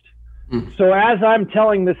Christ. So as I'm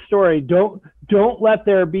telling this story, don't let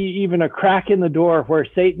there be even a crack in the door where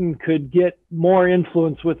Satan could get more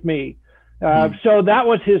influence with me. So that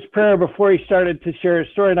was his prayer before he started to share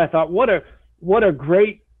his story. And I thought, what a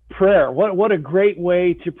great prayer. What a great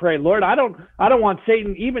way to pray. Lord, I don't want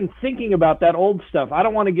Satan even thinking about that old stuff. I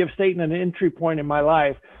don't want to give Satan an entry point in my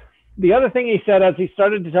life. The other thing he said as he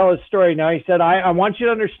started to tell his story, now he said, I want you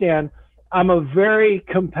to understand, I'm a very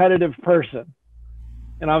competitive person.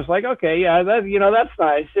 And I was like, okay, yeah, that's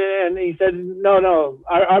nice. And he said, no,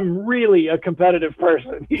 I'm really a competitive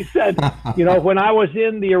person. He said, when I was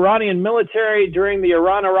in the Iranian military during the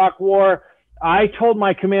Iran-Iraq war, I told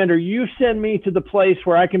my commander, you send me to the place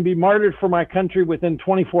where I can be martyred for my country within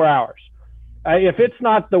 24 hours. If it's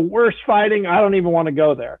not the worst fighting, I don't even want to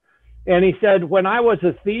go there. And he said, when I was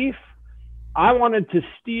a thief, I wanted to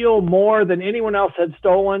steal more than anyone else had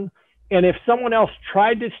stolen. And if someone else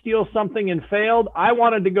tried to steal something and failed, I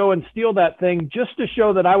wanted to go and steal that thing just to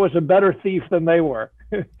show that I was a better thief than they were.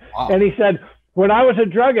 Wow. And he said, when I was a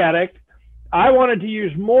drug addict, I wanted to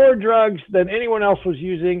use more drugs than anyone else was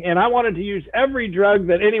using, and I wanted to use every drug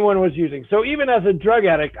that anyone was using. So even as a drug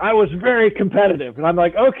addict, I was very competitive. And I'm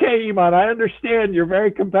like, okay, Iman, I understand you're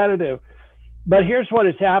very competitive. But here's what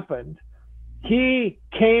has happened. He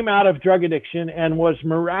came out of drug addiction and was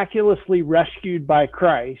miraculously rescued by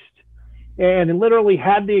Christ, and literally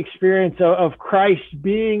had the experience of Christ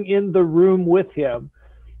being in the room with him.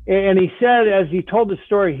 And he said, as he told the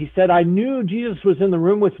story, he said, I knew Jesus was in the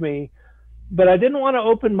room with me, but I didn't want to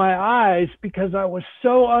open my eyes because I was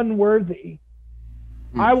so unworthy.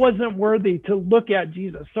 I wasn't worthy to look at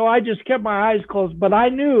Jesus. So I just kept my eyes closed, but I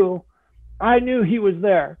knew he was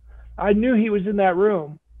there. I knew he was in that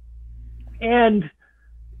room. And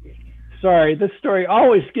sorry, this story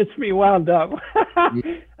always gets me wound up.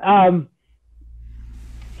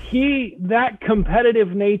 That competitive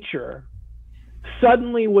nature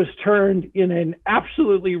suddenly was turned in an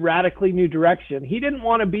absolutely radically new direction. He didn't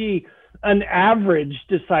want to be an average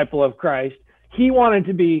disciple of Christ. He wanted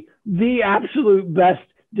to be the absolute best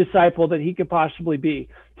disciple that he could possibly be.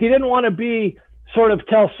 He didn't want to be sort of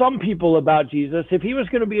tell some people about Jesus. If he was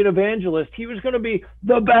going to be an evangelist, he was going to be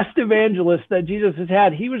the best evangelist that Jesus has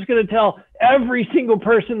had. He was going to tell every single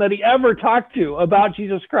person that he ever talked to about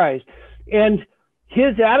Jesus Christ. And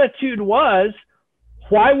his attitude was,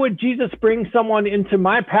 why would Jesus bring someone into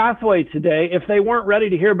my pathway today if they weren't ready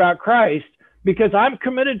to hear about Christ? Because I'm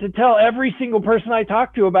committed to tell every single person I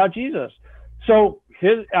talk to about Jesus. So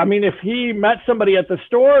if he met somebody at the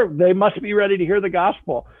store, they must be ready to hear the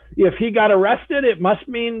gospel. If he got arrested, it must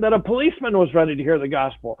mean that a policeman was ready to hear the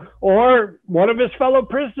gospel, or one of his fellow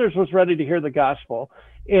prisoners was ready to hear the gospel.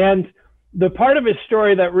 And the part of his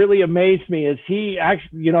story that really amazed me is he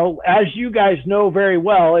actually, as you guys know very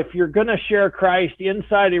well, if you're going to share Christ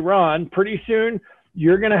inside Iran, pretty soon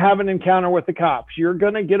you're going to have an encounter with the cops. You're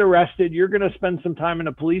going to get arrested. You're going to spend some time in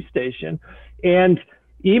a police station. And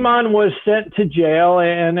Iman was sent to jail.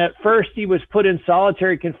 And at first he was put in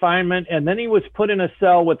solitary confinement. And then he was put in a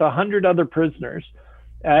cell with 100 other prisoners.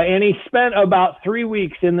 And he spent about 3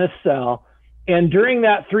 weeks in this cell. And during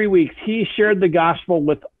that 3 weeks, he shared the gospel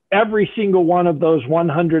with every single one of those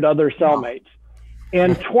 100 other cellmates.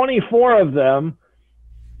 And 24 of them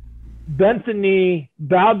bent the knee,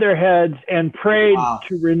 bowed their heads, and prayed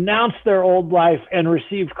to renounce their old life and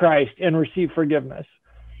receive Christ and receive forgiveness.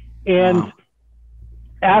 And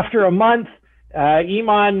after a month,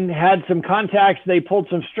 Iman had some contacts. They pulled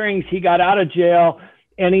some strings. He got out of jail,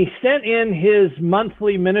 and he sent in his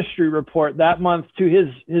monthly ministry report that month to his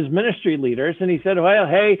ministry leaders. And he said, well,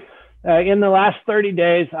 hey, in the last 30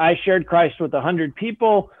 days, I shared Christ with 100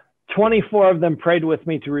 people. 24 of them prayed with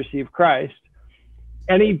me to receive Christ.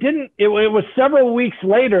 And he didn't, it was several weeks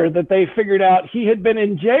later that they figured out he had been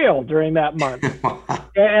in jail during that month.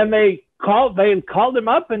 And they called him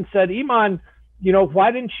up and said, Iman,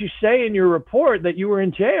 why didn't you say in your report that you were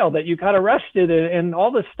in jail, that you got arrested and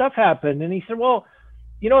all this stuff happened? And he said, well,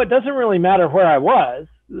 it doesn't really matter where I was.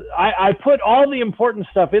 I put all the important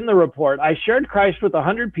stuff in the report. I shared Christ with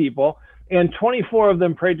 100 people, and 24 of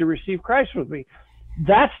them prayed to receive Christ with me.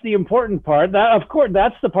 That's the important part. Of course,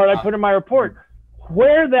 that's the part I put in my report.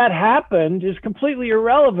 Where that happened is completely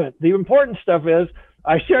irrelevant. The important stuff is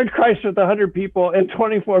I shared Christ with 100 people, and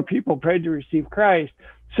 24 people prayed to receive Christ.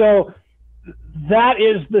 So that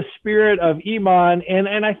is the spirit of Iman.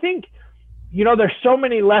 And I think, there's so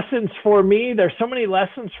many lessons for me. There's so many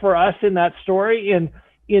lessons for us in that story,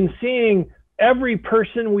 in seeing every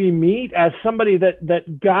person we meet as somebody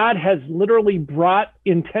that God has literally brought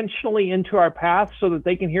intentionally into our path so that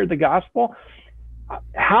they can hear the gospel.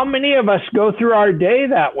 How many of us go through our day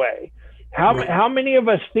that way? How many of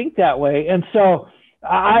us think that way? And so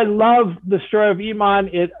I love the story of Iman.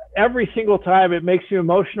 Every single time it makes you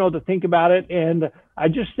emotional to think about it. And I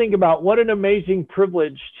just think about what an amazing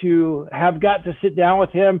privilege to have got to sit down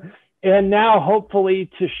with him, and now hopefully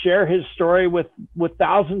to share his story with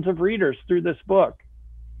thousands of readers through this book.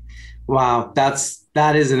 Wow,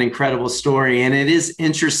 that is an incredible story. And it is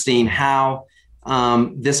interesting how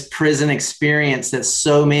this prison experience that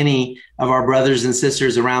so many of our brothers and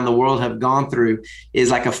sisters around the world have gone through is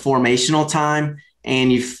like a formational time.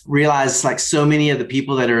 And you realize, like, so many of the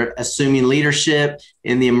people that are assuming leadership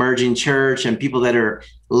in the emerging church and people that are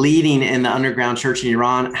leading in the underground church in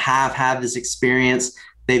Iran have had this experience.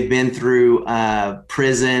 They've been through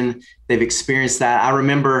prison. They've experienced that. I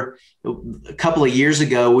remember a couple of years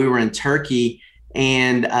ago, we were in Turkey,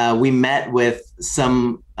 and we met with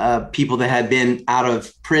some people that had been out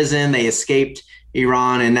of prison. They escaped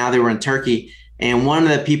Iran, and now they were in Turkey. And one of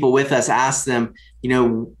the people with us asked them,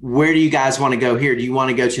 where do you guys want to go here? Do you want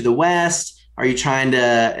to go to the West? Are you trying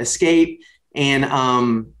to escape? And,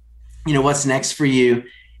 what's next for you?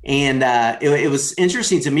 And it was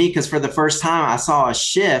interesting to me because for the first time I saw a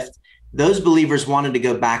shift. Those believers wanted to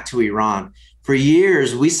go back to Iran. For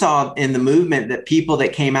years, we saw in the movement that people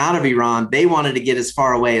that came out of Iran, they wanted to get as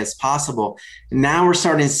far away as possible. Now we're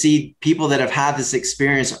starting to see people that have had this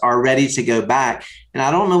experience are ready to go back. And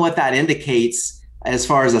I don't know what that indicates as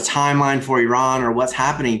far as a timeline for Iran or what's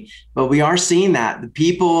happening, but we are seeing that the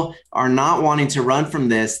people are not wanting to run from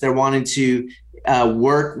this. They're wanting to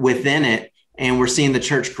work within it. And we're seeing the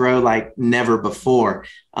church grow like never before.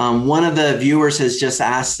 One of the viewers has just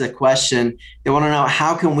asked the question. They want to know,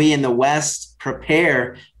 how can we in the West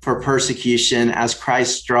prepare for persecution as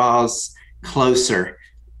Christ draws closer?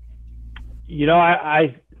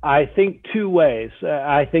 I think two ways.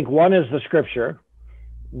 I think one is the scripture.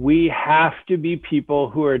 We have to be people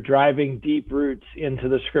who are driving deep roots into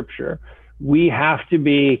the scripture. We have to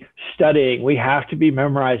be studying. We have to be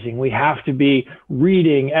memorizing. We have to be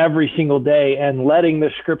reading every single day and letting the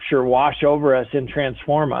scripture wash over us and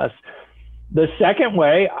transform us. The second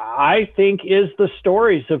way, I think, is the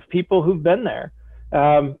stories of people who've been there.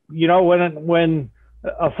 When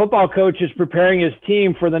a football coach is preparing his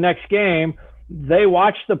team for the next game, they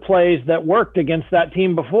watch the plays that worked against that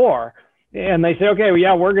team before. And they say, okay, well,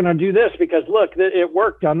 yeah, we're going to do this because look, it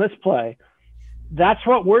worked on this play. That's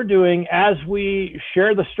what we're doing as we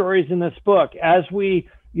share the stories in this book, as we,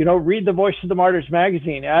 read the Voice of the Martyrs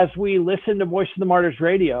magazine, as we listen to Voice of the Martyrs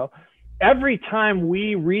radio. Every time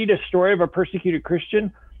we read a story of a persecuted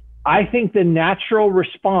Christian, I think the natural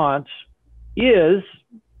response is,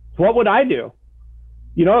 what would I do?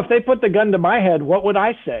 If they put the gun to my head, what would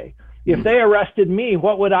I say? If they arrested me,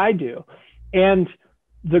 what would I do? And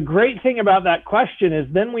the great thing about that question is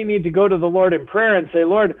then we need to go to the Lord in prayer and say,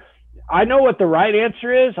 Lord, I know what the right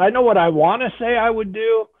answer is. I know what I want to say I would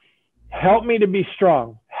do. Help me to be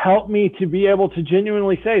strong. Help me to be able to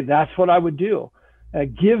genuinely say, that's what I would do.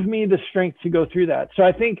 Give me the strength to go through that. So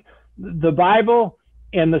I think the Bible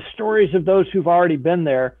and the stories of those who've already been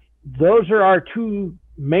there, those are our two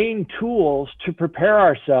main tools to prepare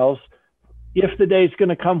ourselves if the day is going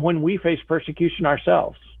to come when we face persecution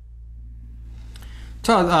ourselves.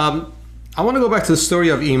 Todd, I want to go back to the story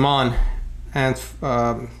of Iman. And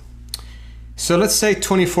so let's say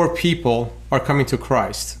 24 people are coming to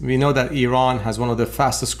Christ. We know that Iran has one of the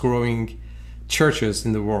fastest growing churches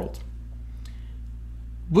in the world.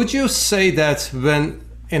 Would you say that when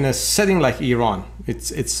in a setting like Iran,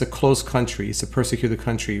 it's a closed country, it's a persecuted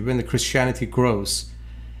country, when the Christianity grows,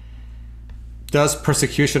 does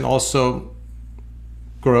persecution also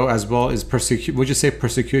grow as well? Would you say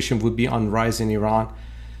persecution would be on rise in Iran?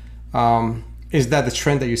 Is that the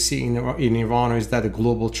trend that you see in Iran, or is that a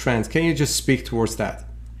global trend? Can you just speak towards that?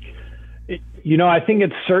 I think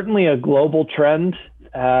it's certainly a global trend.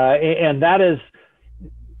 And that is,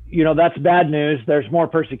 that's bad news. There's more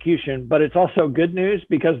persecution, but it's also good news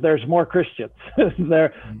because there's more Christians.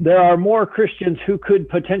 There are more Christians who could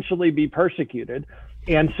potentially be persecuted.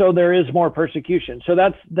 And so there is more persecution. So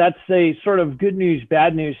that's a sort of good news,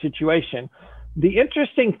 bad news situation. The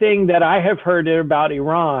interesting thing that I have heard about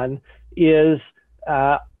Iran is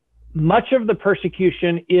much of the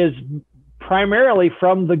persecution is primarily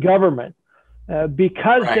from the government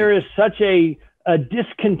because right. There is such a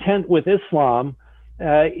discontent with Islam.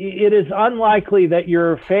 It is unlikely that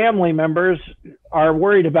your family members are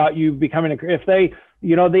worried about you becoming if they,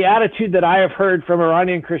 the attitude that I have heard from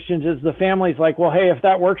Iranian Christians is the family's like, well, hey, if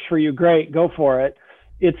that works for you, great, go for it.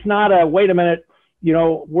 It's not wait a minute,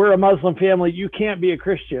 we're a Muslim family, you can't be a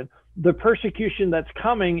Christian. The persecution that's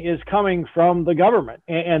coming is coming from the government,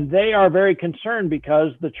 and they are very concerned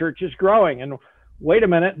because the church is growing. And wait a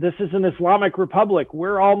minute, this is an Islamic republic.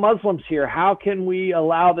 We're all Muslims here. How can we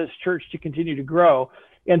allow this church to continue to grow?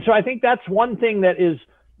 And so I think that's one thing that is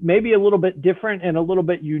maybe a little bit different and a little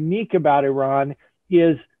bit unique about Iran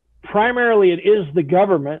is primarily it is the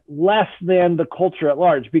government less than the culture at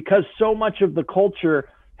large, because so much of the culture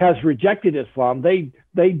has rejected Islam.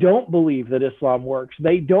 They don't believe that Islam works.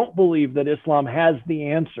 They don't believe that Islam has the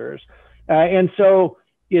answers. And so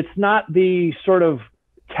it's not the sort of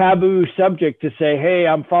taboo subject to say, hey,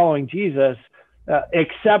 I'm following Jesus,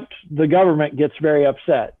 except the government gets very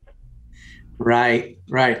upset. Right.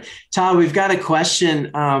 Todd, we've got a question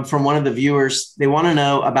from one of the viewers. They want to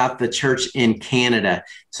know about the church in Canada.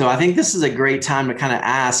 So I think this is a great time to kind of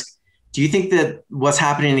ask, Do you think that what's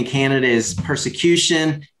happening in Canada is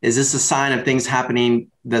persecution? Is this a sign of things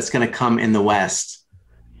happening that's going to come in the West?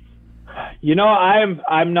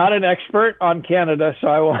 I'm not an expert on Canada, so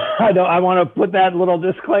I want to put that little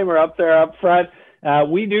disclaimer up there up front.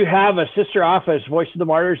 We do have a sister office, Voice of the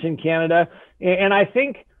Martyrs in Canada, and I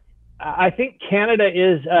think Canada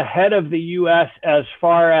is ahead of the U.S. as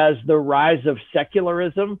far as the rise of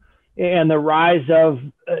secularism and the rise of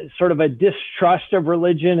sort of a distrust of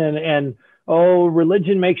religion and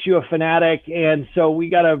religion makes you a fanatic, and so we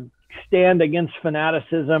got to stand against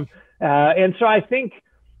fanaticism. And so I think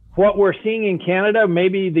what we're seeing in Canada,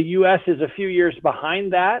 maybe the U.S. is a few years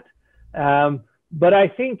behind that, but I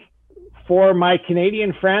think for my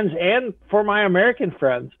Canadian friends and for my American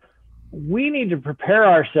friends, we need to prepare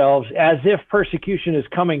ourselves as if persecution is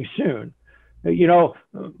coming soon.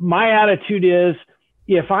 My attitude is,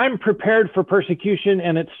 if I'm prepared for persecution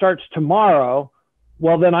and it starts tomorrow,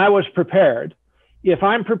 well, then I was prepared. If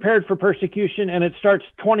I'm prepared for persecution and it starts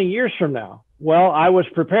 20 years from now, well, I was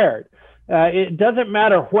prepared. It doesn't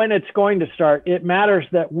matter when it's going to start. It matters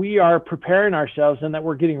that we are preparing ourselves and that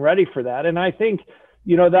we're getting ready for that. And I think,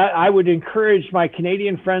 that I would encourage my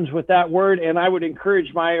Canadian friends with that word, and I would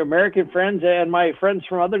encourage my American friends and my friends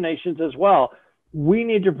from other nations as well. We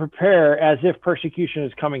need to prepare as if persecution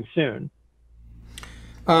is coming soon.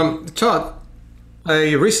 Todd,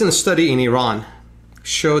 a recent study in Iran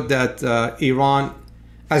showed that Iran,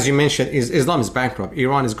 as you mentioned, Islam is bankrupt.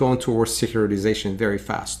 Iran is going towards secularization very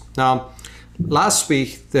fast. Now, last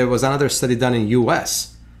week, there was another study done in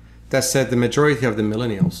US that said the majority of the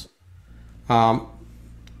millennials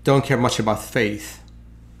don't care much about faith.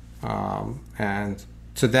 And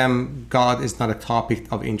to them, God is not a topic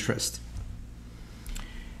of interest.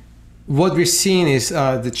 What we're seeing is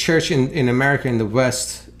the church in America, in the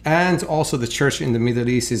West, and also the church in the Middle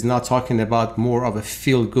East is not talking about more of a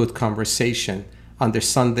feel-good conversation on their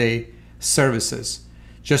Sunday services,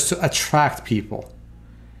 just to attract people.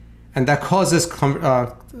 And that causes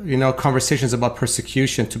conversations about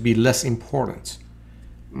persecution to be less important.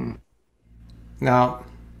 Now,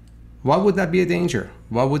 why would that be a danger?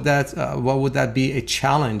 Why would that be a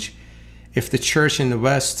challenge if the church in the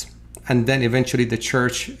West and then eventually the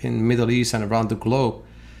church in the Middle East and around the globe,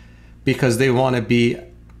 because they want to be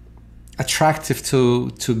attractive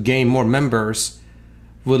to gain more members,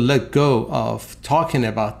 will let go of talking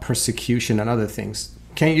about persecution and other things?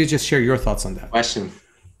 Can you just share your thoughts on that question?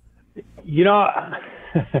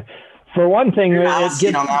 For one thing,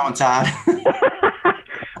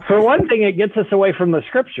 for one thing, it gets us away from the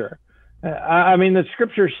scripture. The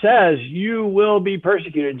scripture says you will be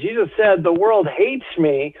persecuted. Jesus said, the world hates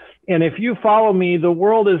me, and if you follow me, the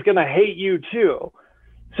world is going to hate you too.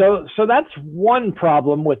 So that's one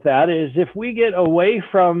problem with that, is if we get away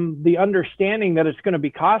from the understanding that it's going to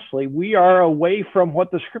be costly, we are away from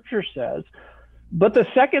what the scripture says. But the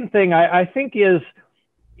second thing I think is,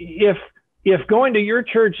 if going to your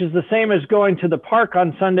church is the same as going to the park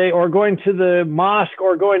on Sunday or going to the mosque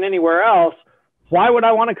or going anywhere else, why would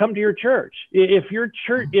I want to come to your church? If your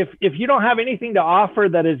church, if you don't have anything to offer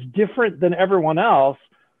that is different than everyone else,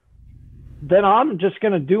 then I'm just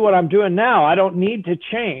going to do what I'm doing now. I don't need to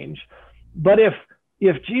change. But if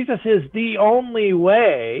Jesus is the only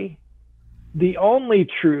way, the only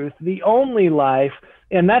truth, the only life,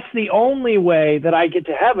 and that's the only way that I get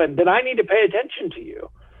to heaven, then I need to pay attention to you.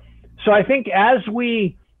 So I think as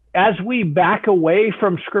we back away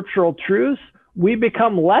from scriptural truths, we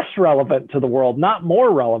become less relevant to the world, not more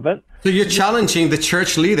relevant. So you're challenging the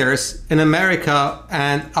church leaders in America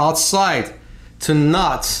and outside to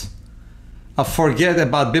not forget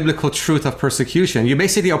about biblical truth of persecution. You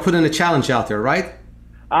basically are putting a challenge out there, right?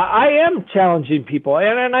 I am challenging people.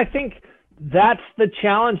 And I think that's the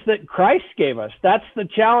challenge that Christ gave us. That's the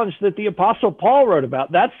challenge that the Apostle Paul wrote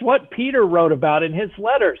about. That's what Peter wrote about in his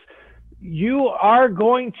letters. You are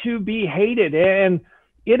going to be hated. And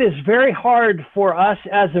it is very hard for us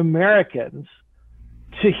as Americans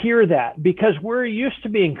to hear that, because we're used to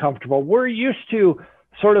being comfortable. We're used to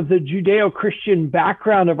sort of the Judeo-Christian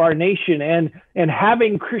background of our nation and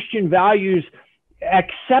having Christian values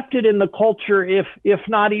accepted in the culture, if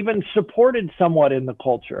not even supported somewhat in the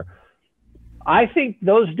culture. I think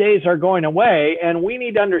those days are going away, and we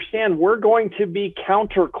need to understand we're going to be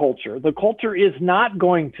counterculture. The culture is not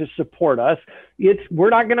going to support us.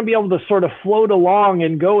 We're not going to be able to sort of float along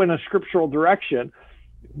and go in a scriptural direction.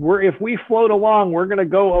 If we float along, we're going to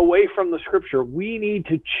go away from the scripture. We need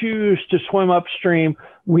to choose to swim upstream.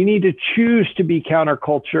 We need to choose to be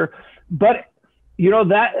counterculture. But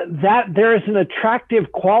that there is an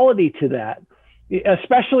attractive quality to that,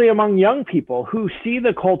 especially among young people who see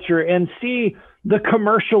the culture and see the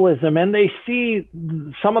commercialism and they see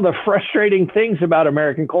some of the frustrating things about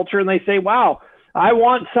American culture, and they say, wow, I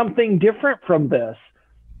want something different from this.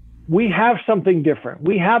 We have something different.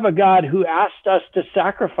 We have a God who asked us to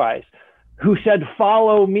sacrifice, who said,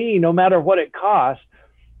 follow me no matter what it costs.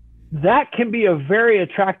 That can be a very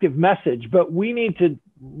attractive message, but we need to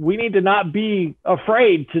not be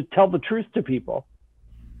afraid to tell the truth to people.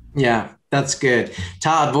 Yeah, that's good.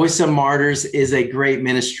 Todd, Voice of Martyrs is a great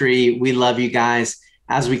ministry. We love you guys.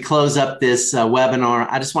 As we close up this webinar,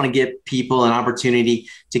 I just want to give people an opportunity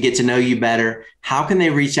to get to know you better. How can they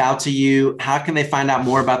reach out to you? How can they find out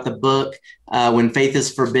more about the book, When Faith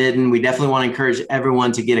is Forbidden? We definitely want to encourage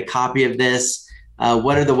everyone to get a copy of this.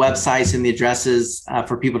 What are the websites and the addresses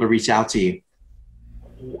for people to reach out to you?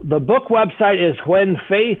 The book website is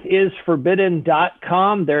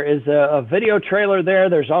whenfaithisforbidden.com. There is a video trailer there.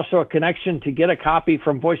 There's also a connection to get a copy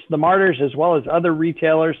from Voice of the Martyrs as well as other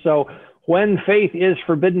retailers. So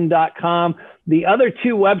whenfaithisforbidden.com. The other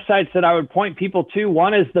two websites that I would point people to,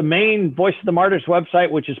 one is the main Voice of the Martyrs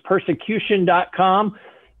website, which is persecution.com.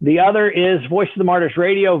 The other is Voice of the Martyrs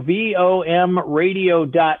Radio,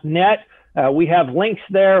 vomradio.net. We have links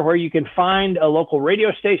there where you can find a local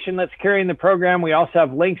radio station that's carrying the program. We also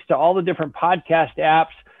have links to all the different podcast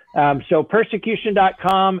apps. So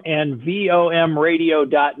persecution.com and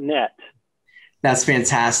vomradio.net. That's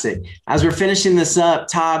fantastic. As we're finishing this up,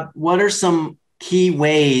 Todd, what are some key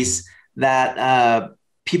ways that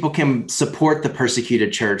people can support the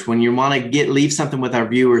persecuted church? When you want to leave something with our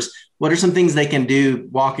viewers, what are some things they can do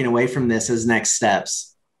walking away from this as next steps?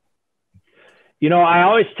 You know, I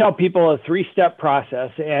always tell people a 3-step process,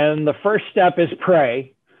 and the first step is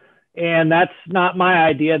pray. And that's not my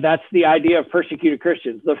idea. That's the idea of persecuted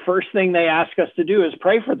Christians. The first thing they ask us to do is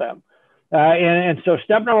pray for them. And so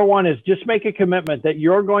step number 1 is just make a commitment that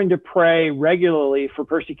you're going to pray regularly for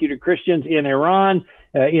persecuted Christians in Iran,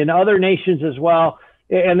 in other nations as well.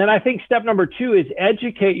 And then I think step number 2 is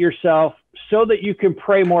educate yourself so that you can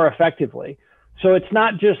pray more effectively. So it's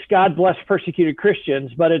not just God bless persecuted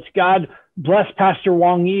Christians, but it's God bless Pastor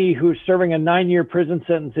Wang Yi, who's serving a 9-year prison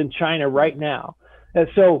sentence in China right now. And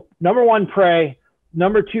so number 1, pray.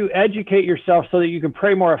 Number 2, educate yourself so that you can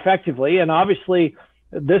pray more effectively. And obviously,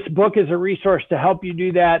 this book is a resource to help you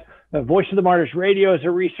do that. The Voice of the Martyrs Radio is a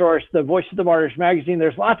resource. The Voice of the Martyrs magazine.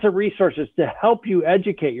 There's lots of resources to help you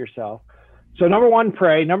educate yourself. So number 1,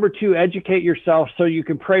 pray. Number 2, educate yourself so you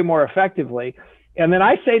can pray more effectively. And then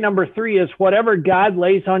I say number 3 is whatever God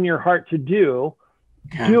lays on your heart to do,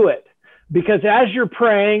 do it. Because as you're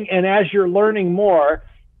praying and as you're learning more,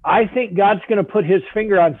 I think God's going to put his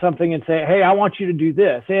finger on something and say, hey, I want you to do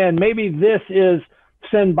this. And maybe this is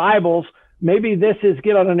send Bibles. Maybe this is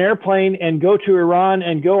get on an airplane and go to Iran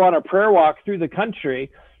and go on a prayer walk through the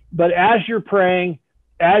country. But as you're praying,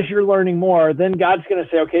 as you're learning more, then God's going to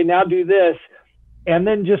say, okay, now do this. And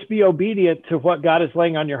then just be obedient to what God is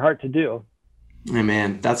laying on your heart to do.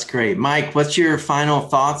 Amen. That's great. Mike, what's your final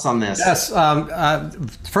thoughts on this? Yes.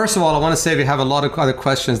 First of all, I want to say we have a lot of other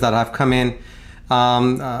questions that have come in.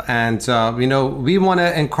 We want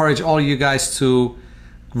to encourage all you guys to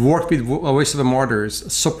work with Voice of the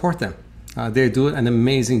Martyrs, support them. They do an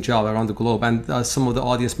amazing job around the globe. And some of the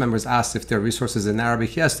audience members asked if there are resources in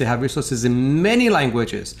Arabic. Yes, they have resources in many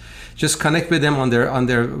languages. Just connect with them on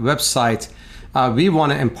their website. We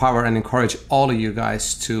want to empower and encourage all of you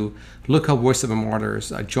guys to look up Voice of the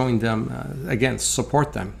Martyrs, join them, again,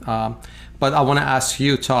 support them. But I want to ask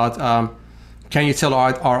you, Todd, can you tell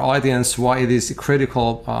our audience why it is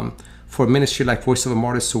critical for ministry like Voice of the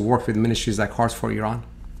Martyrs to work with ministries like Heart4Iran?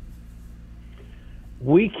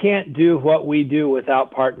 We can't do what we do without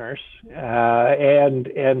partners, and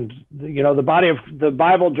you know, the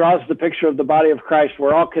Bible draws the picture of the body of Christ.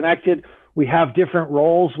 We're all connected. We have different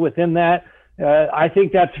roles within that. I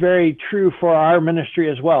think that's very true for our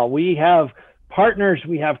ministry as well. We have partners,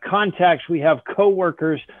 we have contacts, we have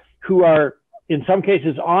coworkers who are in some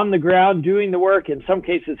cases on the ground doing the work, in some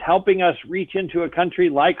cases helping us reach into a country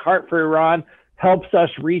like Heart4Iran helps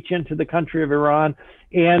us reach into the country of Iran.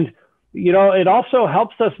 And you know, it also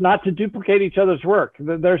helps us not to duplicate each other's work.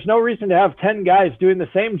 There's no reason to have 10 guys doing the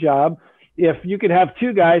same job. If you could have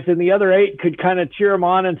 2 guys and the other 8 could kind of cheer them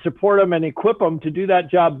on and support them and equip them to do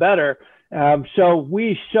that job better. So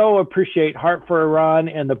we so appreciate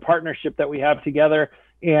Heart4Iran and the partnership that we have together.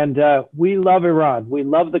 And we love Iran. We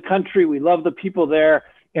love the country. We love the people there.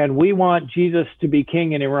 And we want Jesus to be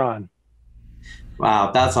king in Iran.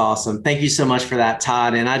 Wow, that's awesome. Thank you so much for that,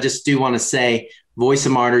 Todd. And I just do want to say Voice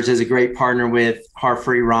of Martyrs is a great partner with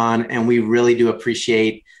Heart4Iran, and we really do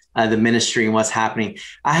appreciate the ministry and what's happening.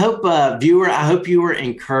 I hope you were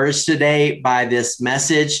encouraged today by this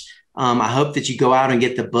message. I hope that you go out and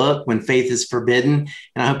get the book, When Faith is Forbidden.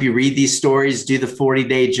 And I hope you read these stories, do the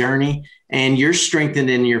 40-day journey, and you're strengthened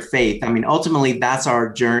in your faith. I mean, ultimately, that's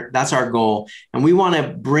our journey, that's our goal. And we want to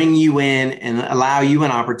bring you in and allow you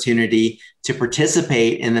an opportunity to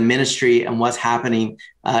participate in the ministry and what's happening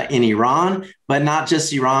in Iran, but not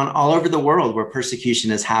just Iran, all over the world where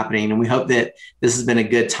persecution is happening. And we hope that this has been a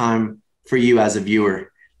good time for you as a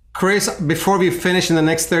viewer. Chris, before we finish in the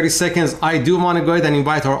next 30 seconds, I do want to go ahead and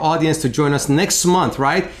invite our audience to join us next month,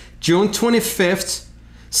 right? June 25th,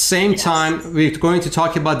 same time, we're going to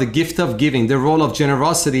talk about the gift of giving, the role of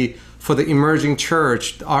generosity for the emerging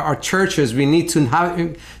church. Our churches, we need to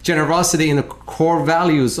have generosity in the core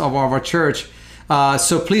values of our church.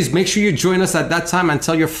 So please make sure you join us at that time and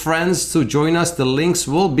tell your friends to join us. The links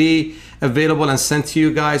will be available and sent to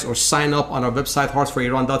you guys, or sign up on our website,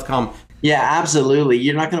 heart4iran.com. Yeah, absolutely.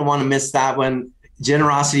 You're not going to want to miss that one.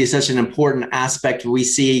 Generosity is such an important aspect we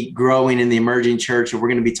see growing in the emerging church, and we're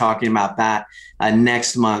going to be talking about that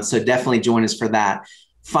next month. So definitely join us for that.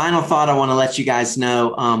 Final thought, I want to let you guys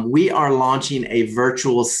know, we are launching a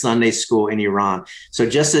virtual Sunday school in Iran. So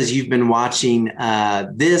just as you've been watching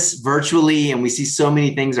this virtually, and we see so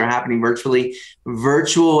many things are happening virtually,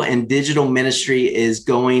 virtual and digital ministry is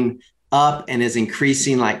going up and is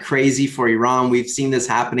increasing like crazy for Iran. We've seen this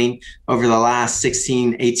happening over the last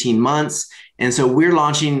 16, 18 months. And so we're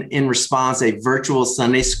launching in response a virtual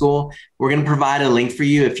Sunday school. We're going to provide a link for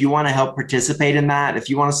you if you want to help participate in that, if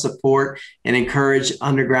you want to support and encourage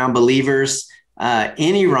underground believers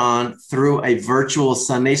in Iran through a virtual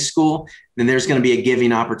Sunday school, then there's going to be a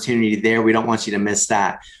giving opportunity there. We don't want you to miss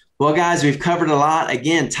that. Well, guys, we've covered a lot.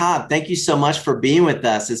 Again, Todd, thank you so much for being with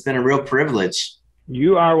us. It's been a real privilege.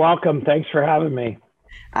 You are welcome. Thanks for having me.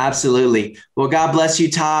 Absolutely. Well, God bless you,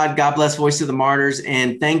 Todd. God bless Voice of the Martyrs.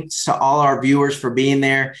 And thanks to all our viewers for being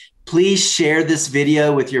there. Please share this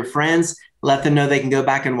video with your friends. Let them know they can go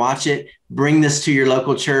back and watch it. Bring this to your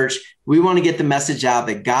local church. We want to get the message out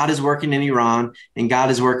that God is working in Iran and God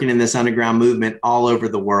is working in this underground movement all over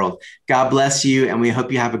the world. God bless you, and we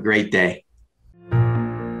hope you have a great day.